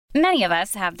Many of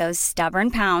us have those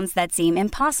stubborn pounds that seem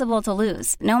impossible to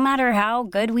lose, no matter how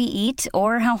good we eat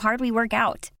or how hard we work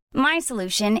out. My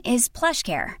solution is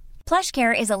PlushCare.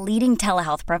 PlushCare is a leading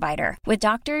telehealth provider with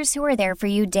doctors who are there for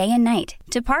you day and night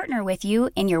to partner with you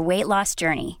in your weight loss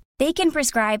journey. They can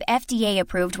prescribe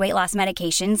FDA-approved weight loss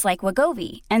medications like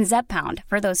Wegovy and Zepbound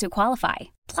for those who qualify.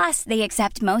 Plus, they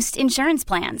accept most insurance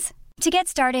plans. To get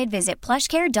started, visit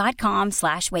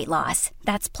plushcare.com/weightloss.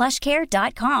 That's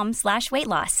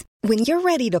plushcare.com/weightloss. When you're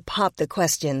ready to pop the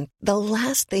question, the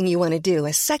last thing you want to do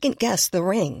is second-guess the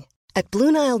ring. At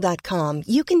BlueNile.com,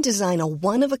 you can design a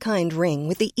one-of-a-kind ring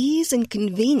with the ease and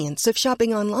convenience of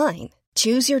shopping online.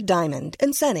 Choose your diamond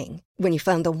and setting. When you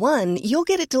find the one, you'll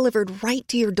get it delivered right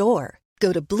to your door.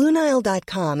 Go to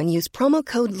BlueNile.com and use promo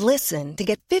code LISTEN to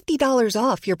get $50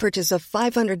 off your purchase of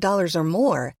 $500 or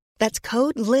more. That's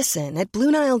code LISTEN at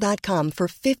BlueNile.com for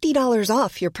 $50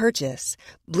 off your purchase.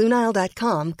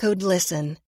 BlueNile.com, code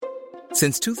LISTEN.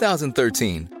 Since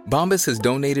 2013, Bombas has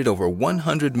donated over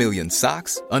 100 million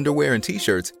socks, underwear, and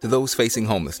T-shirts to those facing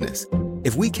homelessness.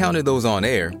 If we counted those on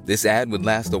air, this ad would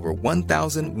last over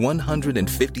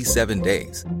 1,157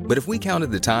 days. But if we counted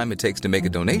the time it takes to make a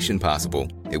donation possible,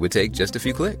 it would take just a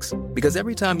few clicks. Because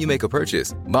every time you make a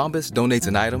purchase, Bombas donates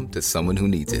an item to someone who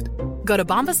needs it. Go to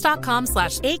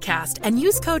bombas.com/ACAST and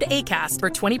use code ACAST for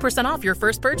 20% off your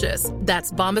first purchase.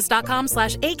 That's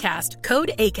bombas.com/ACAST,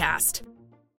 code ACAST.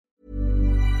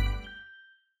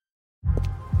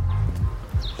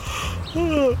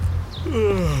 The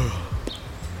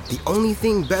only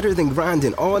thing better than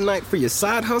grinding all night for your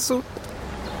side hustle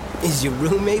is your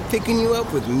roommate picking you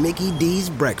up with Mickey D's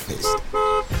breakfast.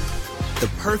 The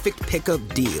perfect pickup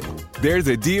deal. There's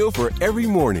a deal for every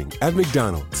morning at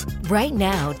McDonald's. Right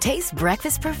now, taste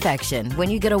breakfast perfection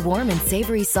when you get a warm and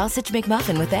savory sausage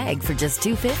McMuffin with egg for just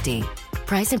 $2.50.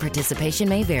 Price and participation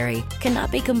may vary.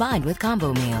 Cannot be combined with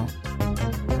combo meal.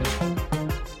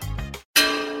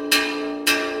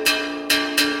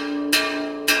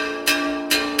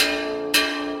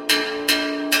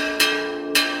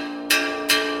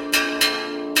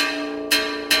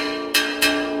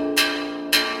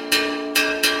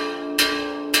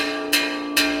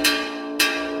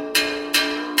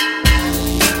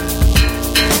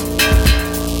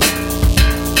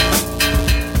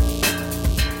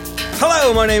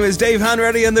 My name is Dave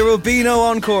Hanratty and there will be no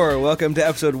encore. Welcome to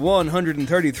episode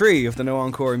 133 of the No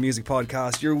Encore Music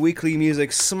Podcast, your weekly music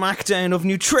smackdown of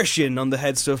nutrition on the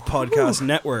Head Stuff Podcast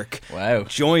Network. Wow.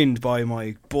 Joined by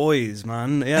my boys,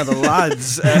 man. Yeah, the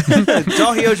lads.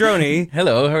 Dahi O'Droney.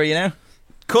 Hello, how are you now?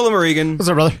 Colin Regan. What's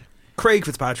up, brother? Craig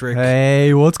Fitzpatrick.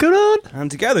 Hey, what's going on?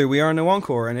 And together we are No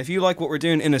Encore. And if you like what we're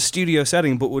doing in a studio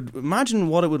setting, but would imagine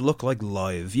what it would look like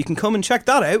live, you can come and check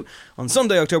that out on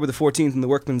Sunday, October the 14th in the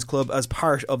Workman's Club as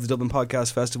part of the Dublin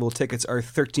Podcast Festival. Tickets are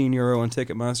 €13 on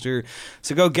Ticketmaster,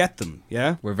 so go get them,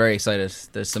 yeah? We're very excited.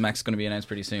 There's some acts going to be announced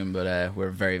pretty soon, but we're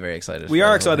very, very excited. We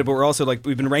are excited, but we're also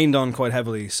we've been rained on quite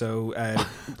heavily, so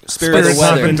spirits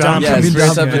have been dampened. Yeah,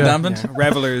 spirits have been dampened. Yeah,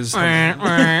 revelers.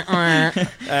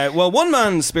 Well, one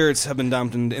man's spirits have been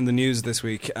dampened in the news this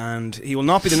week, and he will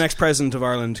not be the next president of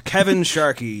Ireland. Kevin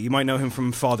Sharkey, you might know him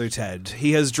from Father Ted.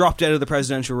 He has dropped out of the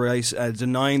presidential race,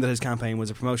 denying that his campaign was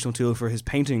a promotional tool for his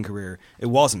painting career. It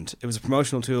wasn't. It was a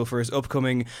promotional tool for his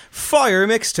upcoming Fire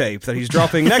mixtape that he's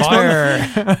dropping next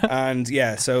month. And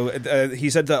yeah, so he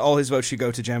said that all his votes should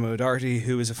go to Gemma O'Doherty,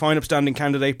 who is a fine, upstanding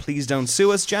candidate. Please don't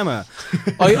sue us, Gemma.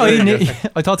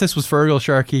 I thought this was Fergal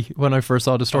Sharkey when I first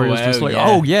saw the story. I was just like,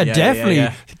 definitely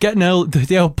getting out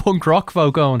the old punk rock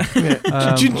vote going.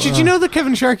 Did you know that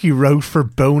Kevin Sharkey wrote for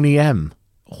Boney M?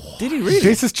 Did he really?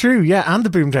 This is true, yeah, and the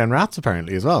Boomtown Rats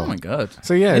apparently as well. Oh my god!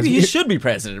 So yeah, maybe he should be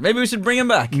president. Maybe we should bring him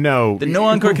back. No, the No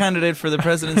Encore candidate for the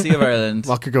presidency of Ireland.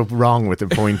 What could go wrong with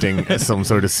appointing some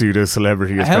sort of pseudo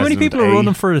celebrity as How president? many people are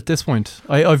running for it at this point?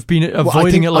 I've been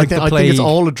avoiding it like the plague. I think it's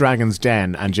all of Dragon's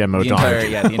Den and Gemma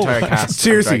O'Doherty. The entire cast.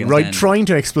 Seriously, right? Trying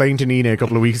to explain to Nina a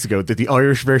couple of weeks ago that the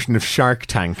Irish version of Shark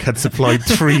Tank had supplied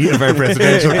 3 of our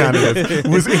presidential candidates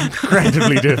was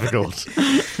incredibly difficult.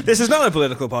 This is not a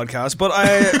political podcast, but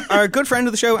our good friend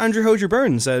of the show, Andrew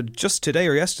Hozier-Byrne, said just today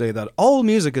or yesterday that all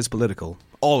music is political.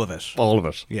 All of it. All of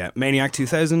it. Yeah. Maniac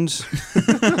 2000.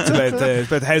 It's about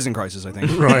the housing crisis, I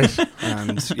think. Right.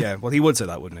 And yeah, well, he would say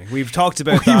that, wouldn't he? We've talked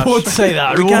about that. He would say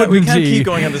that. We can't keep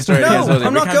going on the story. No,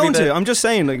 I'm not going to. I'm just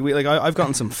saying, I've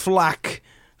gotten some flack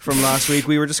from last week.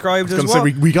 We were described as what?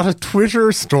 We got a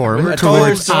Twitter storm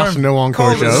towards No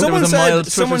Encore Show.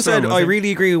 Someone said, I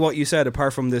really agree with what you said,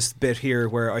 apart from this bit here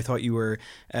where I thought you were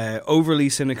overly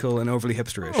cynical and overly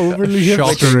hipsterish. Overly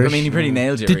hipsterish. I mean, you pretty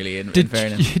nailed it, really, in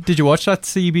fairness. Did you watch that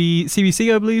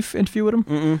CBC, I believe, interview with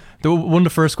him? One of the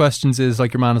first questions is,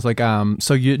 like, your man is like,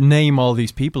 so you name all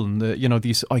these people and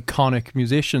these iconic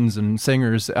musicians and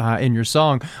singers in your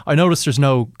song. I noticed there's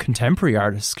no contemporary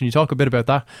artists. Can you talk a bit about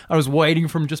that? I was waiting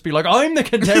for him to just be like, I'm the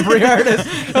contemporary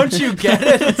artist. Don't you get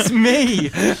it? It's me.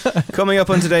 Coming up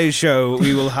on today's show,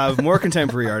 we will have more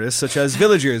contemporary artists such as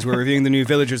Villagers. We're reviewing the new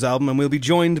Villagers album, and we'll be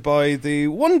joined by the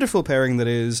wonderful pairing that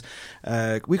is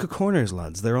Week of Corners,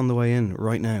 lads. They're on the way in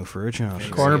right now for a chat.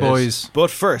 Corner Boys.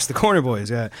 But first, the Corner Boys,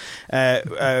 yeah.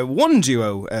 One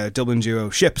duo, Dublin duo,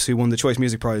 Ships, who won the Choice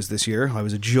Music Prize this year. I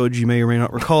was a judge, you may or may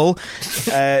not recall.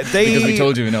 Because we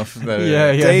told you enough about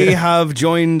it. They have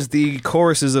joined the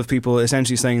choruses of people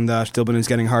essentially saying that Dublin is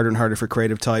getting harder and harder for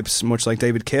creative types, much like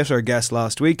David Kitt, our guest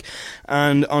last week.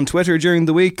 And on Twitter during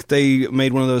the week, they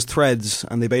made one of those threads,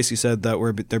 and they basically said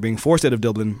that they're being forced out of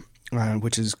Dublin,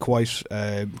 which is quite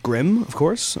grim, of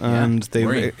course, and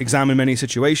they've examined many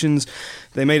situations.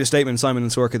 They made a statement, Simon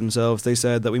and Sorka themselves. They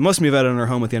said that we must move out on our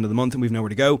home at the end of the month and we've nowhere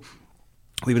to go.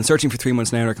 We've been searching for 3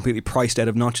 months now and are completely priced out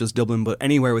of not just Dublin but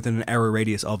anywhere within an hour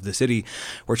radius of the city.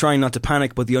 We're trying not to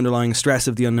panic, but the underlying stress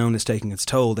of the unknown is taking its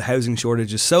toll. The housing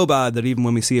shortage is so bad that even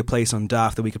when we see a place on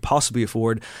Daft that we could possibly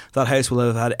afford, that house will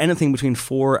have had anything between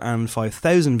 4,000 and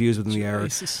 5,000 views within the hour,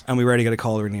 and we rarely get a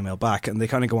call or an email back. And they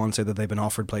kind of go on to say that they've been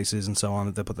offered places and so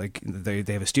on, but they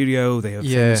have a studio, they have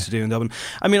things to do in Dublin.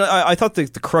 I mean, I thought the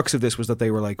crux of this was that they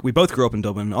were like, we both grew up in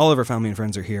Dublin, all of our family and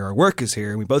friends are here, our work is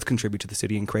here, and we both contribute to the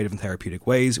city in creative and therapeutic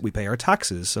ways. We pay our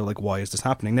taxes, so like, why is this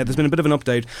happening? Now, there's been a bit of an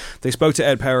update. They spoke to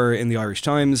Ed Power in the Irish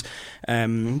Times,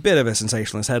 bit of a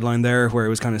sensationalist headline there where it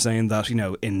was kind of saying that,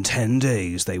 in 10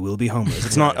 days they will be homeless.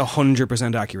 It's not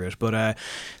 100% accurate, but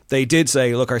they did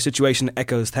say, look, our situation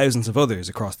echoes thousands of others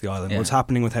across the island. What's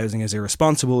happening with housing is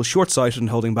irresponsible, short-sighted, and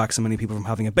holding back so many people from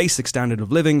having a basic standard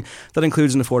of living that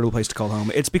includes an affordable place to call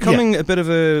home. It's becoming a bit of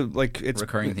a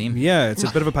recurring theme. Yeah, it's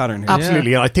a bit of a pattern here.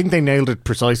 Absolutely. I think they nailed it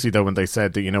precisely though when they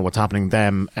said that what's happening to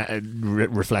them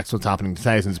reflects what's happening to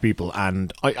thousands of people.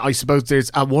 And I suppose there's,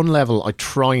 at one level, I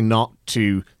try not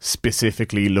to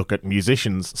specifically look at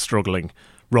musicians struggling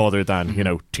rather than,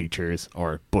 teachers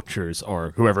or butchers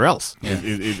or whoever else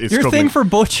is Your struggling. thing for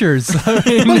butchers. I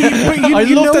mean, I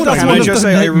love that. Can I just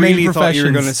say, I really thought you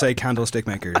were going to say candlestick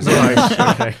makers. Right,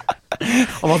 okay.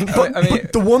 I wasn't,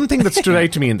 but the one thing that stood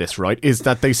out to me in this, right, is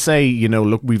that they say,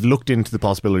 look, we've looked into the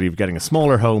possibility of getting a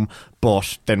smaller home,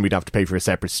 but then we'd have to pay for a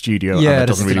separate studio, and that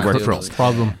doesn't really work for us.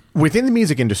 Problem. Within the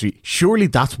music industry, surely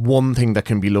that's one thing that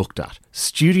can be looked at.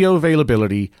 Studio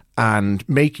availability and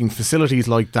making facilities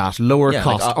like that lower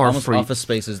cost like or free. Office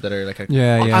spaces that are like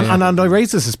And I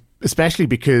raise this especially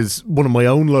because one of my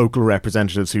own local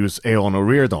representatives, who's Eoin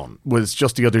O'Riordan, was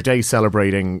just the other day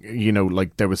celebrating,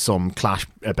 like there was some clash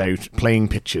about playing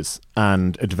pitches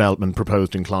and a development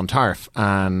proposed in Clontarf,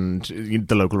 and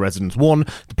the local residents won,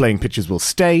 the playing pitches will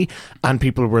stay, and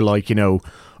people were like,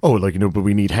 but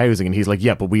we need housing. And he's like,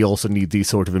 yeah, but we also need these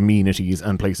sort of amenities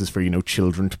and places for,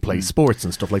 children to play sports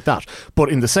and stuff like that. But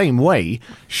in the same way,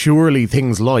 surely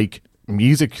things like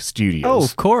music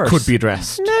studios of course could be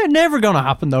addressed. Never going to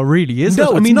happen though, really, is it?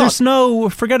 I mean, there's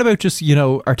forget about just,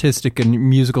 artistic and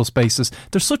musical spaces.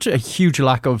 There's such a huge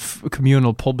lack of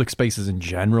communal public spaces in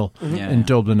general in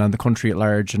Dublin and the country at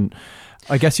large. And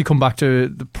I guess you come back to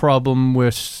the problem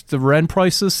with the rent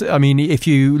prices. I mean, if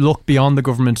you look beyond the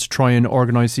government to try and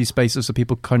organise these spaces so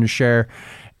people kind of share,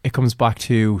 it comes back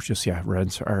to just,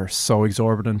 rents are so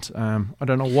exorbitant. I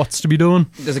don't know what's to be done.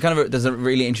 There's a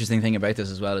really interesting thing about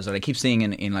this as well, is that I keep seeing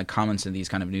in like comments in these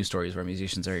kind of news stories where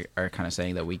musicians are kind of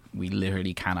saying that we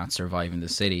literally cannot survive in the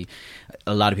city.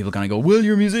 A lot of people kind of go, well,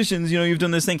 you're musicians, you've done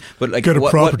this thing. But like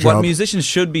what musicians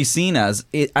should be seen as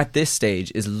at this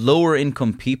stage is lower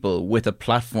income people with a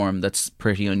platform that's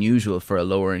pretty unusual for a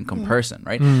lower income person,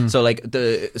 right? So like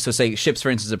say Ships,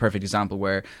 for instance, is a perfect example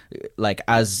where like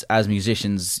as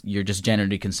musicians, you're just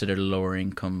generally considered a lower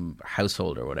income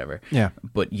household or whatever. Yeah.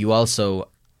 But you also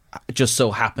just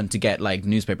so happen to get like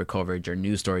newspaper coverage or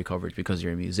news story coverage because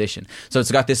you're a musician. So it's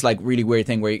got this like really weird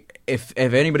thing where if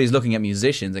anybody's looking at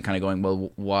musicians and kind of going,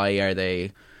 well, why are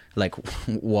they like,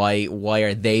 why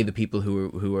are they the people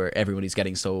who are everybody's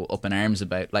getting so up in arms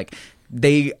about? Like,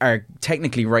 they are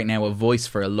technically right now a voice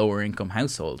for a lower income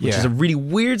household, which is a really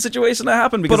weird situation to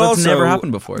happen because that's never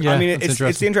happened before. I mean, it's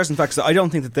the interesting fact that I don't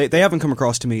think that they haven't come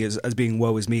across to me as being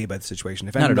woe is me about the situation.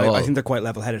 If anything, I think they're quite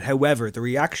level headed. However, the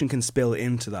reaction can spill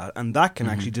into that, and that can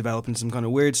actually develop into some kind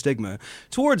of weird stigma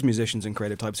towards musicians and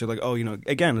creative types who are like, oh,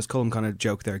 again, as Colm kind of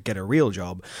joked there, get a real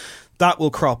job. That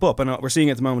will crop up, and we're seeing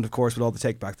at the moment, of course, with all the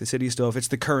Take Back the City stuff. It's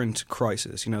the current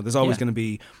crisis. There's always going to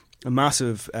be a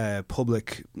massive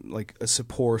public a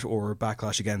support or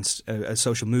backlash against a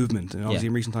social movement, and obviously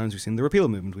in recent times we've seen the repeal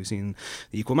movement, we've seen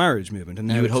the equal marriage movement,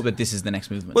 and you would hope that this is the next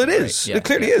movement. Well, it is. Right? It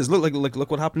clearly is. Look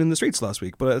what happened in the streets last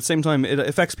week. But at the same time, it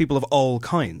affects people of all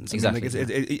kinds. Exactly.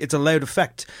 It's allowed to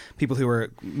affect people who are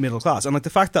middle class, and the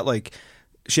fact that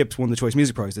Ships won the Choice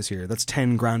Music Prize this year. That's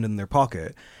 10 grand in their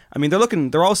pocket. I mean, they're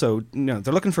looking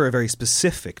for a very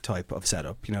specific type of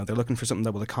setup. They're looking for something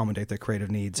that will accommodate their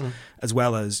creative needs, as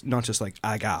well as not just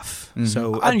a gaff.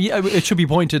 So, and it should be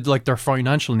pointed their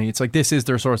financial needs. This is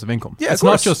their source of income. Yeah, it's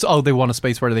not just they want a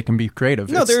space where they can be creative.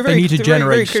 No, they need to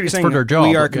generate for their job.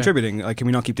 We are contributing. Can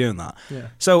we not keep doing that? Yeah.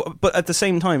 So, but at the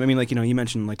same time, I mean, you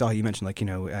mentioned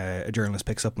a journalist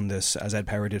picks up on this as Ed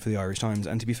Power did for the Irish Times,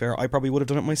 and to be fair, I probably would have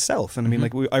done it myself. And I mean,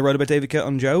 I wrote about David Kitt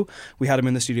on Joe. We had him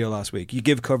in the studio last week. You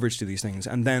give coverage to these things,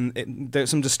 and then there's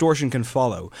some distortion can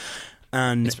follow.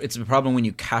 And it's a problem when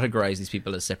you categorize these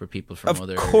people as separate people from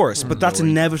other. Of course, but that's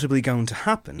inevitably going to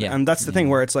happen. Yeah. And that's the thing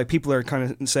where it's people are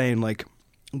kind of saying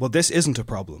well, this isn't a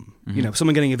problem.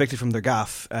 Someone getting evicted from their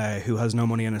gaff who has no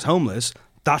money and is homeless.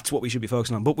 That's what we should be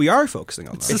focusing on, but we are focusing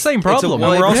on that. It's the same problem.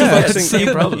 We're also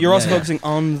focusing. You're also focusing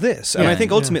on this, and I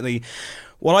think ultimately,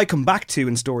 what I come back to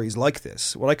in stories like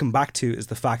this, what I come back to is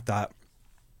the fact that.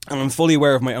 And I'm fully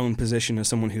aware of my own position as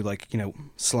someone who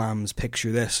slams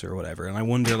picture this or whatever, and I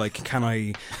wonder can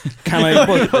I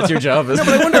well, that's your job, isn't it?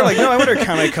 But I wonder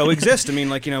can I coexist? I mean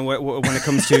when it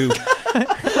comes to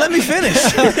let me finish.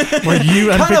 When you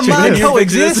and can Picture a man This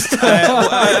coexist?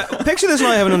 Picture This and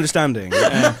I have an understanding.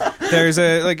 There's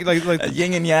a like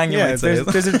yin and yang. Yeah, there's a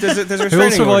who will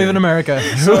survive in America?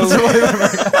 Who will survive in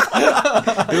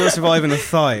America? Who will survive in a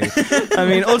thigh? I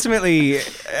mean, ultimately,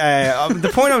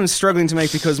 the point I'm struggling to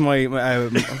make because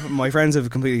my friends have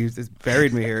completely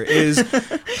buried me here is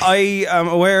I am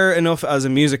aware enough as a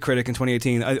music critic in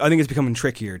 2018. I think it's becoming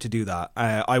trickier to do that.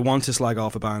 I want to slag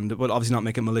off a band, but obviously not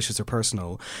make it malicious or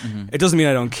personal. It doesn't mean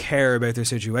I don't care about their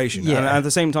situation. Yeah. And at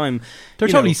the same time, they're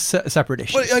totally separate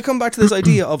issues. Well, I come back to this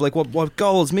idea of what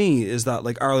galls me is that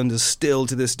Ireland is still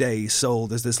to this day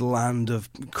sold as this land of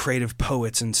creative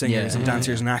poets and singers and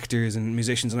dancers and actors and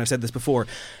musicians, and I've said this before.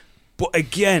 But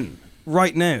again,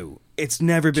 right now, it's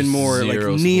never been more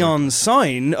neon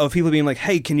sign of people being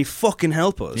hey, can you fucking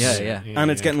help us? Yeah. And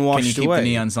it's getting washed away. Can you keep away. the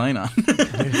neon sign on?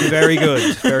 Very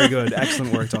good.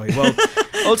 Excellent work, Tommy. Well,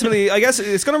 ultimately, I guess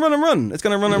it's going to run and run. It's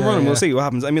going to run and run, and we'll see what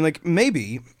happens. I mean,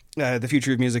 maybe the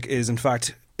future of music is, in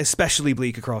fact, especially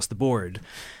bleak across the board.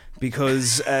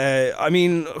 Because,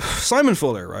 Simon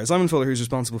Fuller, right? Simon Fuller, who's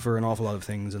responsible for an awful lot of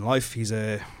things in life. He's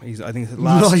I think, the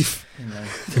last... Life.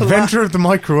 Inventor of the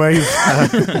microwave. He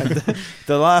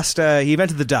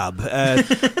invented the dab.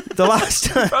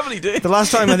 Probably did. The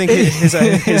last time I think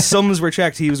his sums were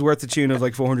checked, he was worth the tune of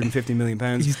 £450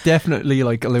 million. He's definitely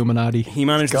Illuminati. He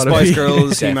managed the Spice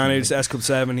Girls, he managed S Club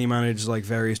 7, he managed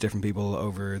various different people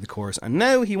over the course, and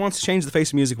now he wants to change the face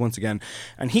of music once again,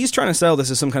 and he's trying to sell this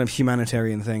as some kind of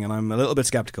humanitarian thing, and I'm a little bit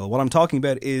skeptical. What I'm talking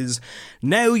about is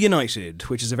Now United,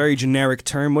 which is a very generic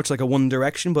term, much like a One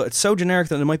Direction, but it's so generic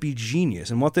that it might be genius.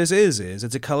 And what this is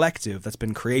it's a collective that's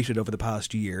been created over the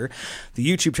past year. The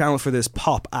YouTube channel for this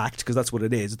pop act, because that's what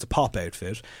it is, it's a pop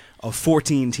outfit of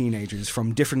 14 teenagers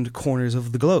from different corners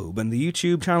of the globe. And the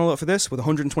YouTube channel for this, with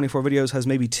 124 videos, has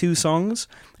maybe 2 songs.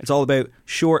 It's all about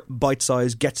short,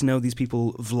 bite-sized,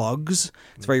 get-to-know-these-people vlogs.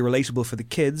 It's very relatable for the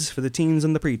kids, for the teens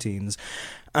and the preteens.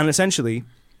 And essentially,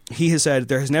 he has said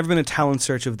there has never been a talent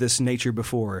search of this nature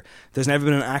before. There's never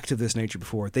been an act of this nature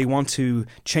before. They want to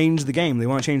change the game. They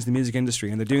want to change the music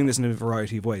industry, and they're doing this in a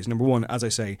variety of ways. Number one, as I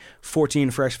say, 14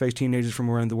 fresh-faced teenagers from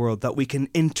around the world that we can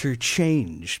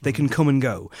interchange. They can come and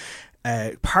go.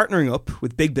 Partnering up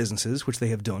with big businesses, which they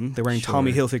have done. They're wearing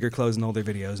Tommy Hilfiger clothes in all their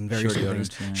videos and various things.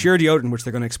 Sheer deodorant, which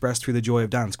they're going to express through the joy of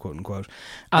dance, quote unquote.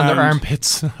 And their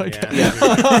armpits. Their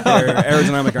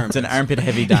aerodynamic armpits. It's an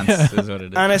armpit-heavy dance, is what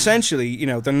it is. And essentially,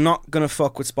 they're not going to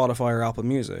fuck with Spotify or Apple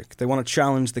Music. They want to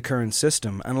challenge the current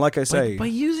system. And like I say... By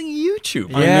using YouTube.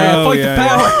 The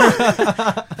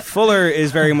power. Fuller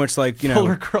is very much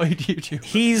Fuller cried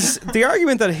YouTube. The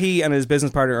argument that he and his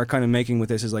business partner are kind of making with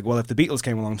this is if the Beatles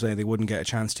came along today, they wouldn't get a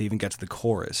chance to even get to the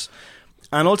chorus.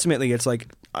 And ultimately, it's like,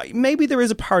 maybe there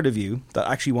is a part of you that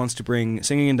actually wants to bring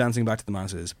singing and dancing back to the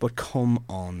masses, but come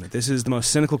on, this is the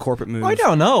most cynical corporate move. I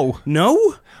don't know.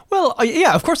 No? Well,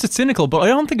 yeah, of course it's cynical, but I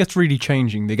don't think it's really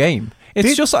changing the game.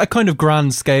 It's just a kind of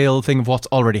grand scale thing of what's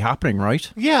already happening,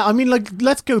 right? Yeah, I mean, like,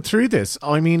 let's go through this.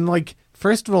 I mean, like,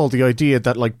 first of all, the idea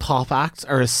that, like, pop acts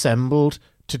are assembled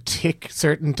to tick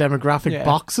certain demographic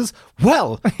boxes.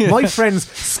 Well, my friends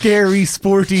Scary,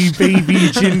 Sporty, Baby,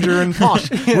 Ginger and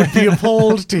Posh would be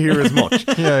appalled to hear as much.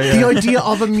 The idea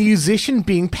of a musician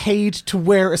being paid to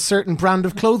wear a certain brand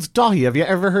of clothes. Dahi, have you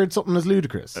ever heard something as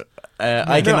ludicrous?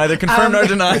 I can neither confirm nor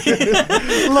deny. Like,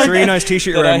 it's a really nice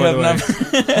t-shirt you're wearing, by the way.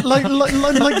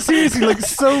 like seriously, like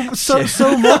so much. So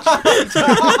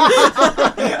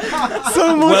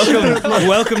much.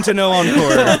 Welcome to No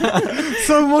Encore.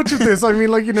 So much of this, I mean,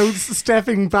 like, you know,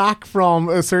 stepping back from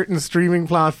a certain streaming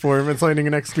platform and signing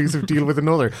an exclusive deal with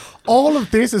another. All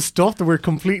of this is stuff that we're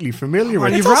completely familiar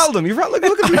with. You've rattled them. Look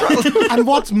at you rattled them. And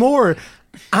what's more,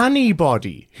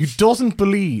 anybody who doesn't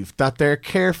believe that their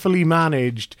carefully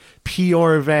managed,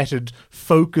 PR vetted,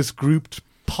 focus grouped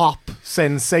pop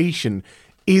sensation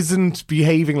isn't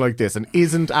behaving like this and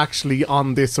isn't actually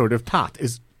on this sort of path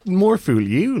is more fool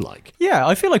you, like. Yeah,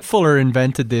 I feel like Fuller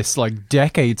invented this like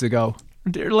decades ago.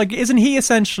 Like, isn't he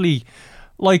essentially,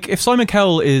 like, if Simon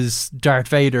Cowell is Darth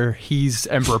Vader, he's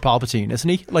Emperor Palpatine, isn't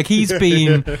he? Like, he's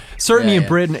been, certainly in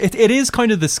Britain, it is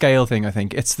kind of the scale thing, I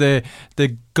think. It's the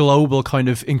global kind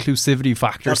of inclusivity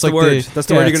factor. That's it's the like word. That's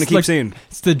the word you're going to keep seeing.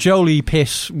 It's the Jolie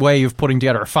Pitt way of putting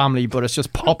together a family, but it's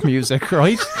just pop music,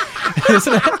 right?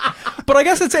 Isn't it? But I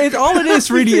guess all it is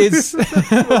really is...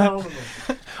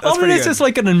 All it is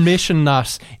like an admission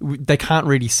that they can't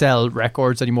really sell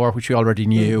records anymore, which we already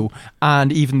knew,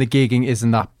 and even the gigging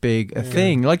isn't that big a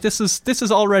thing. Like, this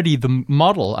is already the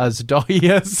model, as Dahi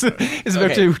is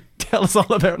about to tell us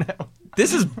all about now.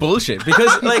 This is bullshit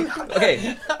because, like,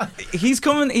 okay, he's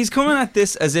coming at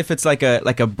this as if it's like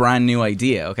a brand new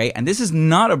idea, okay, and this is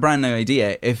not a brand new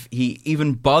idea if he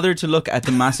even bothered to look at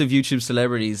the massive YouTube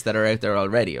celebrities that are out there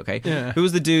already, okay. Who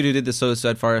was the dude who did the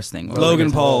Suicide Forest thing?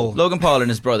 Logan Paul and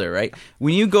his brother, right?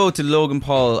 When you go to Logan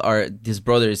Paul or his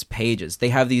brother's pages, they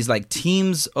have these like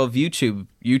teams of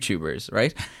YouTubers,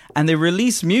 right? And they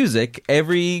release music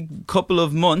every couple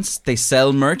of months. They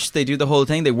sell merch. They do the whole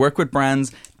thing. They work with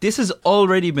brands. This has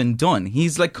already been done.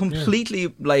 He's like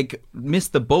completely like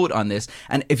missed the boat on this.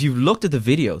 And if you've looked at the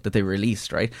video that they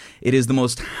released, right, it is the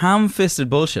most ham-fisted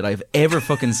bullshit I've ever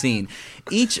fucking seen.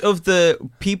 Each of the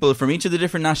people from each of the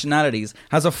different nationalities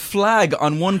has a flag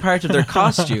on one part of their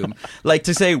costume, like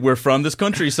to say, we're from this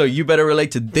country, so you better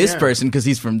relate to this person because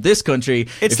he's from this country.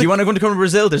 If you want to come to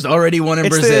Brazil, there's already one in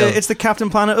Brazil. It's the Captain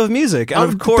Planet of music. And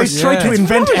of course, they tried to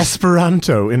invent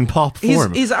Esperanto in pop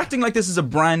form. He's acting like this is a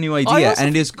brand new idea,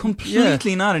 and it is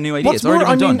completely not a new idea. It's already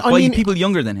been done by people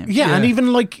younger than him. Yeah, and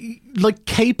even like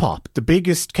K-pop, the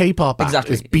biggest K-pop act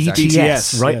is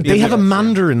BTS, right? They have a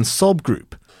Mandarin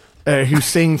subgroup who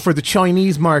sing for the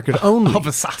Chinese market only. Of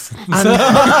assassins.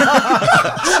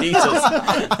 Jesus.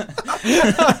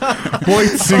 White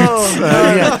suits.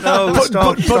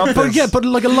 But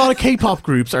like a lot of K-pop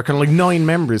groups are kind of like 9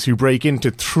 members who break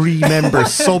into 3-member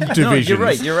subdivisions. No,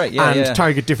 you're right. Yeah,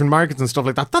 target different markets and stuff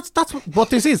like that. That's what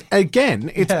this is.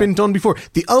 Again, it's been done before.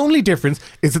 The only difference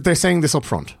is that they're saying this up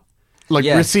front. Like,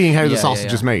 we're seeing how the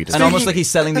sausage is made. And almost like he's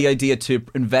selling the idea to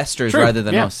investors rather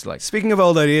than us. Like, speaking of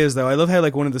old ideas, though, I love how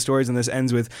like one of the stories in this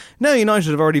ends with, now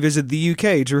United have already visited the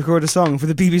UK to record a song for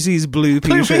the BBC's Blue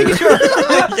Peter. Finger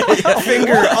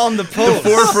on the pulse.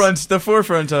 The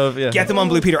forefront of, get them on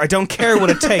Blue Peter. I don't care what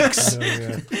it takes.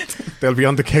 They'll be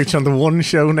on the couch on the One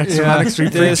show next to Manic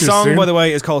Street Preachers. The song, soon. by the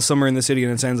way, is called Summer in the City,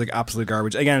 and it sounds like absolute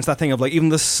garbage. Again, it's that thing of like, even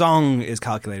the song is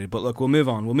calculated. But look, we'll move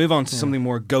on. We'll move on to something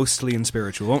more ghostly and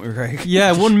spiritual, won't we, Craig?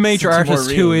 Yeah, one major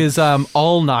artist who is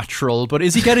all natural, but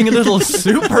is he getting a little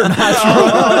supernatural?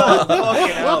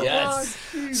 Yes.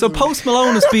 So Post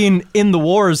Malone has been in the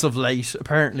wars of late,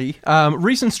 apparently.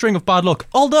 Recent string of bad luck.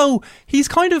 Although he's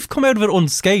kind of come out of it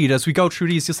unscathed as we go through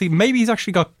these. You'll see maybe he's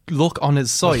actually got luck on his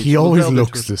side. He always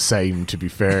looks the same, to be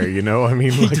fair, you know? I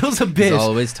mean, he does a bit. He's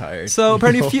always tired. So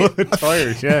apparently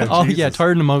tired, yeah. Oh, yeah,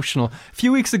 tired and emotional. A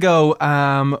few weeks ago,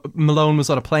 Malone was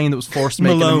on a plane that was forced to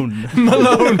make Malone.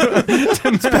 It's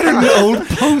better than the old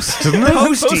Post, isn't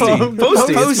it?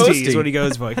 Posty is what he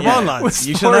goes by. Come on, lads.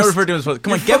 You should not refer to him as Post.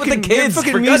 Come on, get with the kids.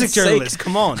 Fucking music journalist.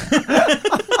 Come on.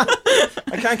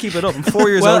 I can't keep it up. I'm 4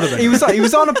 years well, older than he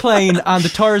was on a plane and the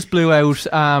tires blew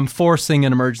out, forcing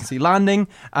an emergency landing.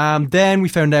 Then we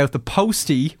found out the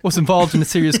postie was involved in a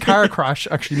serious car crash.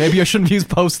 Actually, maybe I shouldn't use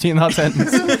postie in that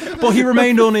sentence. But he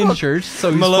remained uninjured,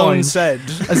 so he's Malone fine. said.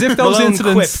 As if those Malone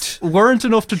incidents quipped. weren't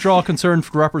enough to draw concern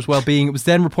for the rapper's well-being, it was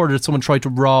then reported that someone tried to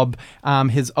rob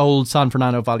his old San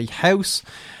Fernando Valley house.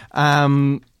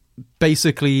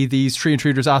 Basically, these three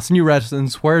intruders asked new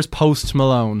residents, "Where's Post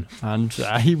Malone?" And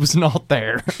he was not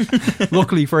there.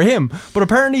 Luckily for him. But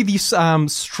apparently these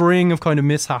string of kind of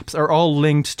mishaps are all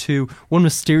linked to one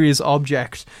mysterious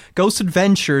object. Ghost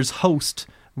Adventures host.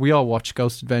 We all watch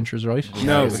Ghost Adventures, right?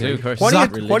 No.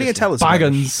 What do you tell us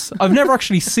Baggins. I've never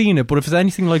actually seen it, but if it's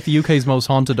anything like the UK's Most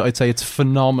Haunted, I'd say it's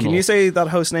phenomenal. Can you say that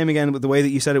host name again with the way that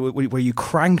you said it, where you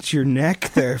cranked your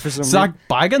neck there for some Zach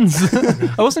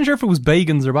Baggins? I wasn't sure if it was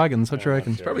Bagans or Baggins. What do you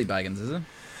reckon? It's probably Baggins, is it?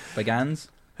 Baggins?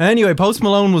 Anyway, Post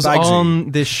Malone was Bagsy.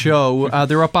 on this show.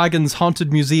 They were at Baggins'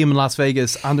 Haunted Museum in Las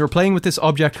Vegas, and they were playing with this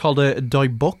object called a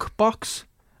Dybbuk box.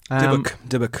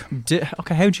 Dybbuk.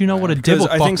 Okay, how do you know what a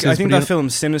Dybbuk box is? I think that film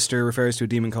Sinister refers to a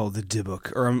demon called the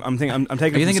Dybbuk, or I'm taking. Are you it from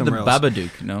thinking the somewhere else.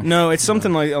 Babadook? No, it's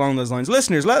something like along those lines.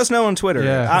 Listeners, let us know on Twitter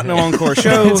at No Yeah. Encore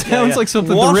Show. It sounds like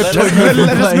something What? the Riptide Let would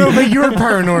us play. know about your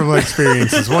paranormal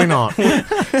experiences. Why not?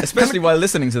 Especially while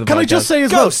listening to the podcast. Can I just say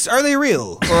as well? Ghosts, are they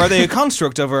real, or are they a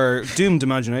construct of our doomed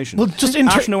imagination? Well, just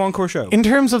at No Encore Show. in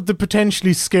terms of the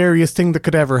potentially scariest thing that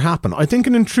could ever happen, I think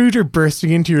an intruder bursting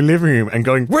into your living room and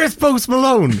going, "Where's Post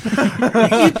Malone?"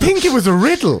 You'd think it was a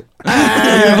riddle.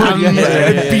 Behind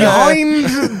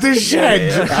the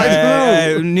shed. I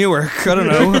don't know. Newark, I don't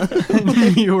know.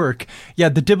 New York. Yeah,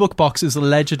 the Dybbuk box is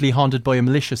allegedly haunted by a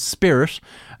malicious spirit.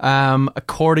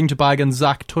 According to Baggins,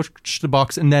 Zach touched the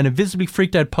box and then a visibly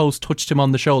freaked out Post touched him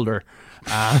on the shoulder.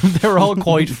 They're all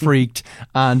quite freaked,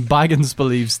 and Baggins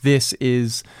believes this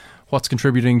is what's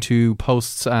contributing to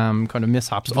Post's kind of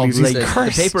mishaps of late.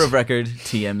 The paper of record,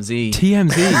 TMZ.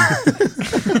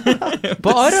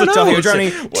 But I don't Such know. a huge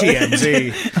journey.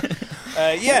 TMZ.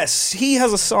 Yes, he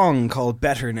has a song called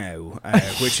Better Now,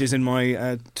 which is in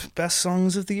my best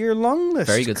songs of the year long list.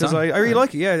 Very good song. Because I really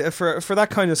like it, yeah, for that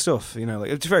kind of stuff. You know,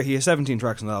 like, it's fair, he has 17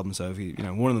 tracks on the album, so if you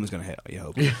know, one of them is going to hit, you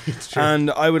hope.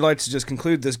 And I would like to just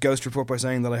conclude this Ghost Report by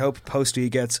saying that I hope Posty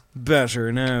gets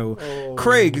better now.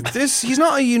 Craig, he's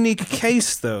not a unique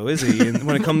case, though, is he,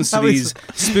 when it comes to these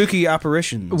spooky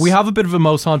apparitions? We have a bit of a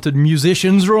Most Haunted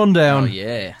musicians rundown. Oh,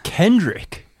 yeah.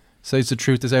 Kendrick says the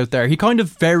truth is out there. He kind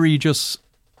of very just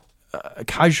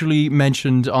casually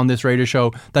mentioned on this radio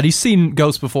show that he's seen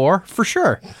ghosts before, for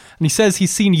sure. And he says he's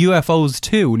seen UFOs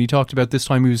too. And he talked about this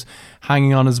time he was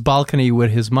hanging on his balcony with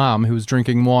his mom, who was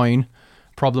drinking wine,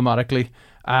 problematically.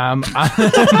 Hang on.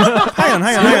 Hold on a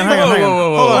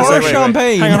Or second.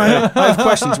 champagne. Hang on. I have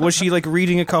questions. Was she like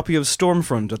reading a copy of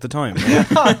Stormfront at the time?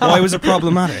 Why was it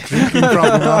problematic?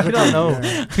 I don't know.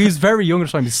 He was very young at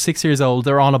the time. He's 6 years old.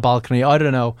 They're on a balcony. I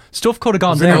don't know. Stuff could have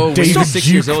gone down. Oh, David David 6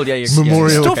 years old. Yeah, you're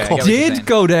Memorial. Stuff okay, I get what you're did saying.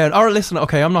 go down. All right, listen.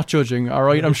 Okay, I'm not judging. All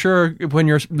right, I'm sure when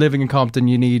you're living in Compton,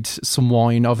 you need some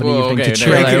wine of an Whoa, evening okay, to no,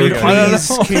 chill you're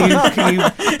out.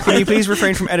 Can you please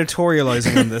refrain from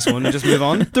editorializing on this one and just move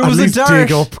on? There At was a least dart,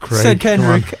 dig up, Craig. said Come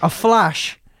Kendrick, a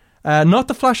flash. Not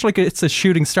the flash like it's a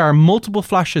shooting star, multiple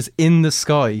flashes in the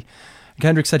sky.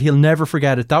 Kendrick said he'll never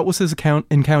forget it. That was his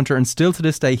encounter, and still to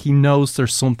this day, he knows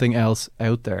there's something else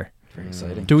out there. Very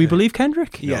exciting. Do we believe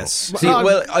Kendrick? Yes. See,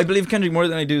 well, I believe Kendrick more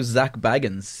than I do Zach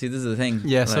Baggins. See, this is the thing.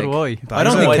 Yeah, so do I. I don't don't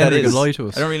know think why that Kendrick is. would lie to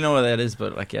us. I don't really know what that is,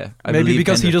 but like, yeah. I Maybe believe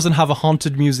because he Kendrick. doesn't have a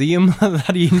haunted museum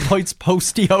that he invites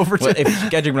Posty over to. Well, if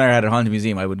Kendrick Lamar had a haunted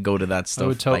museum, I would go to that stuff. I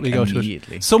would totally like, go to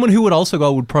immediately. it. Someone who would also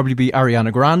go would probably be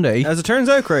Ariana Grande. As it turns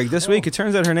out, Craig, this week it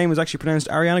turns out her name was actually pronounced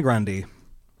Ariana Grande.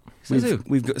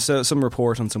 We've got some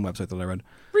report on some website that I read.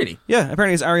 Really? Yeah,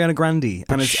 apparently it's Ariana Grande,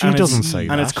 But and it's she and doesn't it's, say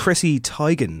and that. it's Chrissy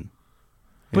Teigen.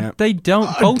 But Yeah. they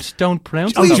both don't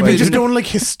pronounce We've it that been way. just going like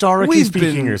historically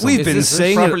speaking or something. We've been Is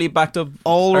saying this it properly backed up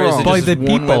all or is wrong. it By just the one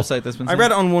people. website that's been I saying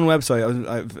read it on one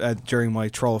website during my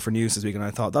troll for news this week, and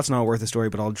I thought that's not worth a story,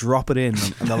 but I'll drop it in,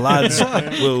 and the lads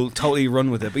will totally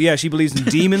run with it. But yeah, she believes in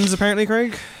demons, apparently,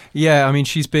 Craig. Yeah, I mean,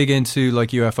 she's big into like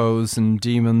UFOs and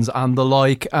demons and the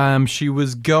like. She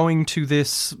was going to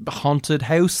this haunted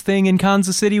house thing in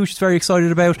Kansas City, which she's very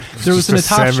excited about. There was Just an a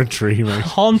attached cemetery, mate.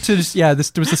 haunted. Yeah, there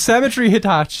was a cemetery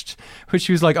attached, which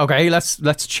she was like, okay, let's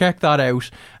check that out.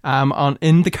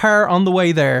 In the car on the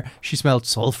way there, she smelled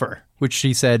sulfur. which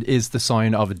she said is the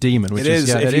sign of a demon. Which it is.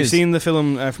 Yeah, if you've seen the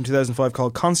film from 2005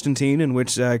 called Constantine, in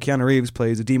which Keanu Reeves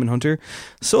plays a demon hunter,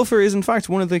 sulfur is in fact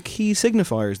one of the key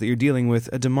signifiers that you're dealing with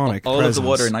a demonic all presence. of the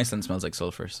water in Iceland smells like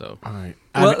sulfur. So,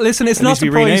 well, listen, it's it not needs to be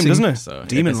surprising, renamed, doesn't it? So,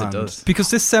 Demon yes, Land. it does.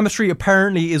 because this cemetery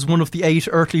apparently is one of the 8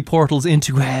 earthly portals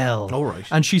into hell. Oh, right.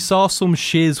 And she saw some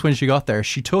shiz when she got there.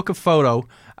 She took a photo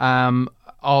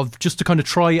of just to kind of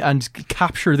try and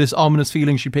capture this ominous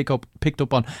feeling she picked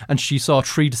up on, and she saw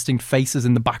 3 distinct faces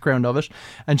in the background of it,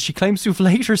 and she claims to have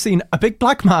later seen a big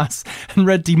black mass and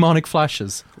read demonic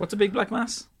flashes. What's a big black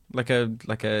mass? Like a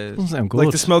Doesn't sound good.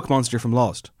 Like the smoke monster from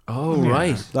Lost. Oh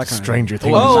right, That kind Stranger of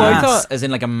Things. Oh, I mass, thought- as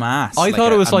in like a mass. I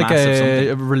thought it was like mass of a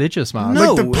something. religious mass.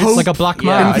 No, Like the it's Pope like a black Yeah,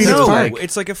 mass. I Phoenix No, Park.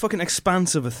 it's like a fucking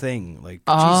expanse of a thing. Like,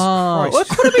 Oh, Jesus well, it Christ.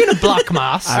 could have been a black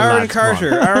mass. Aaron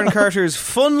Carter. Aaron Carter's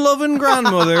fun-loving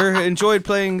grandmother enjoyed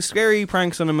playing scary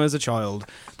pranks on him as a child,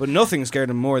 but nothing scared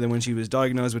him more than when she was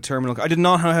diagnosed with terminal. I did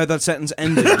not know how that sentence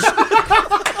ended.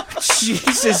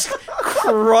 Jesus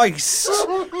Christ!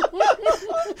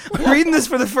 I'm reading this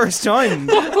for the first time.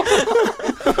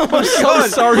 Oh my I'm God. so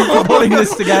sorry for putting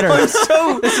this together.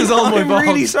 This is all my fault. I'm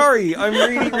really sorry. I'm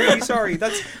really sorry.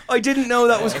 I didn't know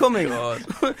that was coming.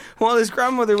 While his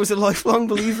grandmother was a lifelong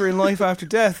believer in life after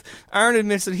death, Aaron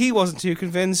admits that he wasn't too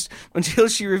convinced until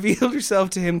she revealed herself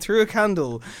to him through a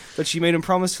candle that she made him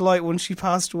promise to light once she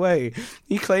passed away.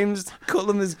 He claims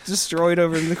Cullen is destroyed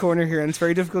over in the corner here, and it's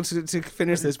very difficult to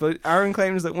finish this, but Aaron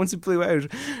claims that once it blew out,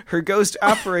 her ghost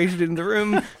apparated in the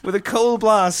room with a coal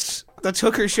blast that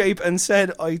took her shape and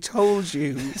said, "I told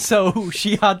you." So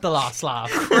she had the last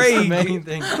laugh. That's the main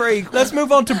thing. Craig, Let's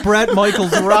move on to Brett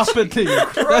Michaels rapidly.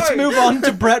 Let's move on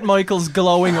to Brett Michaels'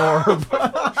 glowing orb.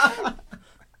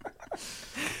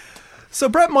 So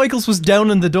Brett Michaels was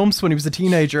down in the dumps when he was a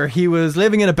teenager. He was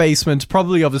living in a basement,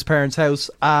 probably of his parents' house.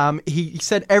 He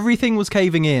said everything was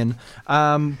caving in,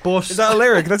 but is that a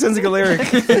lyric? That sounds like a lyric.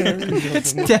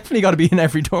 it's definitely got to be in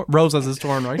every rose has its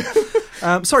thorn, right?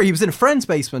 Sorry, he was in a friend's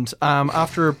basement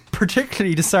after a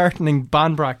particularly disheartening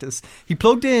band practice. He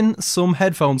plugged in some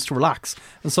headphones to relax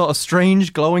and saw a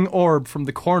strange glowing orb from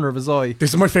the corner of his eye.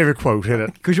 This is my favourite quote, hit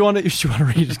it. Could you want to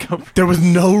read it? Go. There was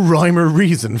no rhyme or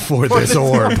reason for this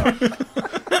orb.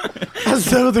 As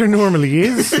though there normally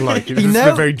is. Like, it's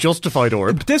a very justified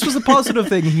orb. This was a positive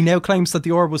thing. He now claims that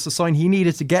the orb was the sign he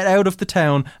needed to get out of the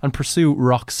town and pursue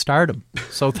rock stardom.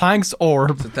 So thanks,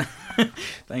 orb.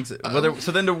 Thanks.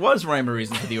 So then there was rhyme or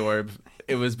reason to the orb.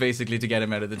 It was basically to get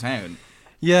him out of the town.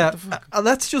 Yeah,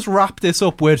 let's just wrap this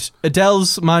up with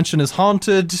Adele's mansion is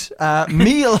haunted,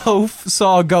 Meatloaf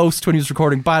saw a ghost when he was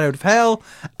recording Bad Out of Hell,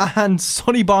 and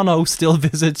Sonny Bono still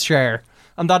visits Cher.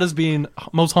 And that has been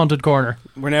Most Haunted Corner.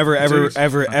 We're never,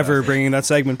 ever bringing that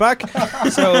segment back.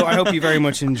 So I hope you very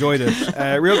much enjoyed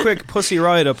it. Real quick, Pussy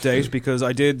Riot update, because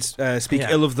I did speak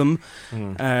ill of them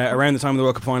around the time of the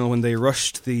World Cup final when they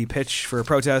rushed the pitch for a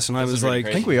protest, and I was like...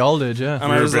 I think we all did, yeah.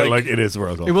 And I was like, it is the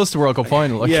World Cup. It was the World Cup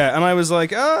final. Like. Yeah, and I was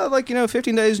like,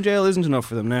 15 days in jail isn't enough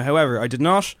for them. Now, however, I did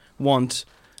not want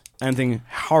anything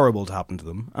horrible to happen to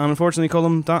them. And unfortunately,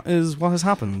 Colm, that is what has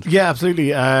happened. Yeah, absolutely.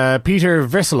 Peter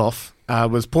Veselov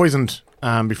was poisoned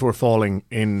before falling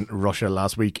in Russia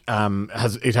last week.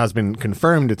 It has been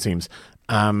confirmed, it seems.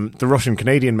 The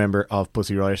Russian-Canadian member of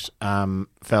Pussy Riot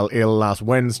fell ill last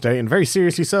Wednesday, and very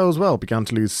seriously so as well. Began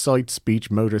to lose sight,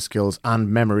 speech, motor skills and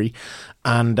memory.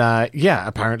 And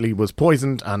apparently was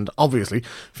poisoned, and obviously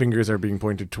fingers are being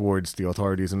pointed towards the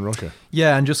authorities in Russia.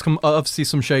 Yeah, and just obviously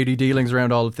some shady dealings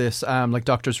around all of this. Like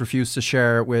doctors refused to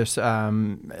share with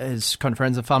his kind of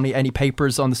friends and family any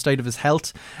papers on the state of his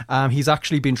health. He's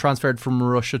actually been transferred from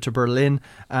Russia to Berlin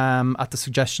at the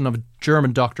suggestion of a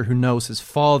German doctor who knows his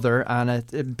father,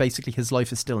 and basically his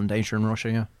life is still in danger in Russia,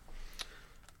 yeah.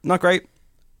 Not great.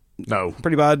 No.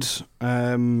 Pretty bad.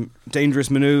 Dangerous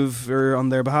manoeuvre on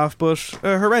their behalf, but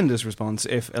a horrendous response,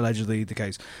 if allegedly the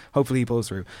case. Hopefully he pulls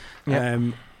through. Yeah.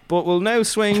 But we'll now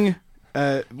swing.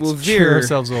 We'll cheer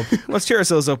ourselves up. Let's cheer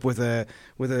ourselves up with a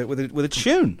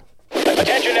tune.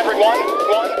 Attention, everyone.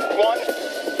 One.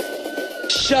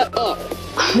 Shut up.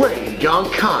 Craig on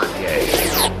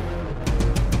Kanye.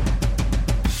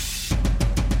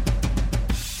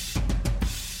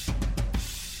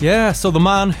 Yeah, so the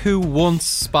man who once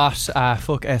spat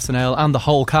fuck SNL and the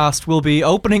whole cast will be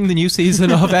opening the new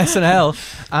season of SNL.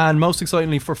 And most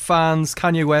excitingly for fans,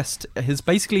 Kanye West has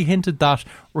basically hinted that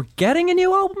we're getting a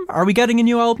new album. Are we getting a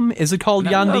new album? Is it called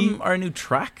Yandy? Or a new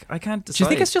track? I can't decide. Do you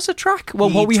think it's just a track? Well,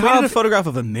 he what we tweeted have a photograph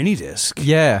of a mini disc.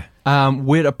 Yeah.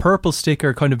 with a purple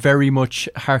sticker, kind of very much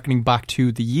harkening back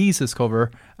to the Yeezus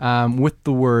cover, with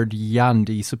the word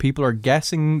Yandy. So people are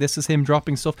guessing this is him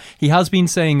dropping stuff. He has been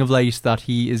saying of late that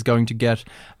he is going to get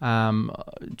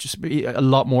just be a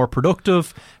lot more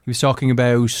productive. He was talking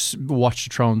about Watch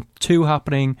the Throne 2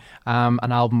 happening,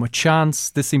 an album with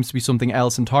Chance. This seems to be something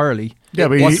else entirely. Yeah,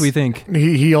 but what do we think?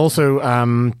 He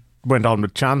also went on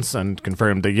with Chance and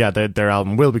confirmed that their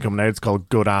album will be coming out. It's called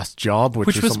Good Ass Job,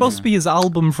 which was supposed to be his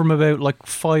album from about like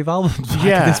 5 albums back.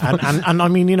 Yeah, and I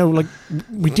mean, like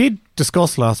we did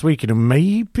discuss last week,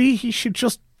 maybe he should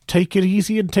just take it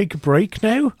easy and take a break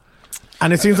now.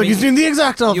 And it seems like he's doing the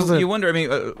exact opposite. You wonder,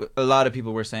 a lot of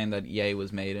people were saying that Ye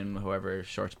was made in however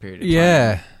short period of time.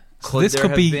 Yeah. Could this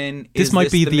could be. This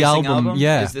might be the album.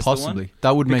 Yeah, possibly.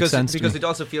 That would make sense. Because it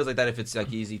also feels like that if it's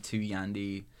like easy to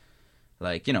Yandy.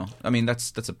 Like,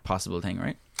 that's a possible thing,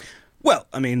 right? Well,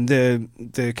 I mean,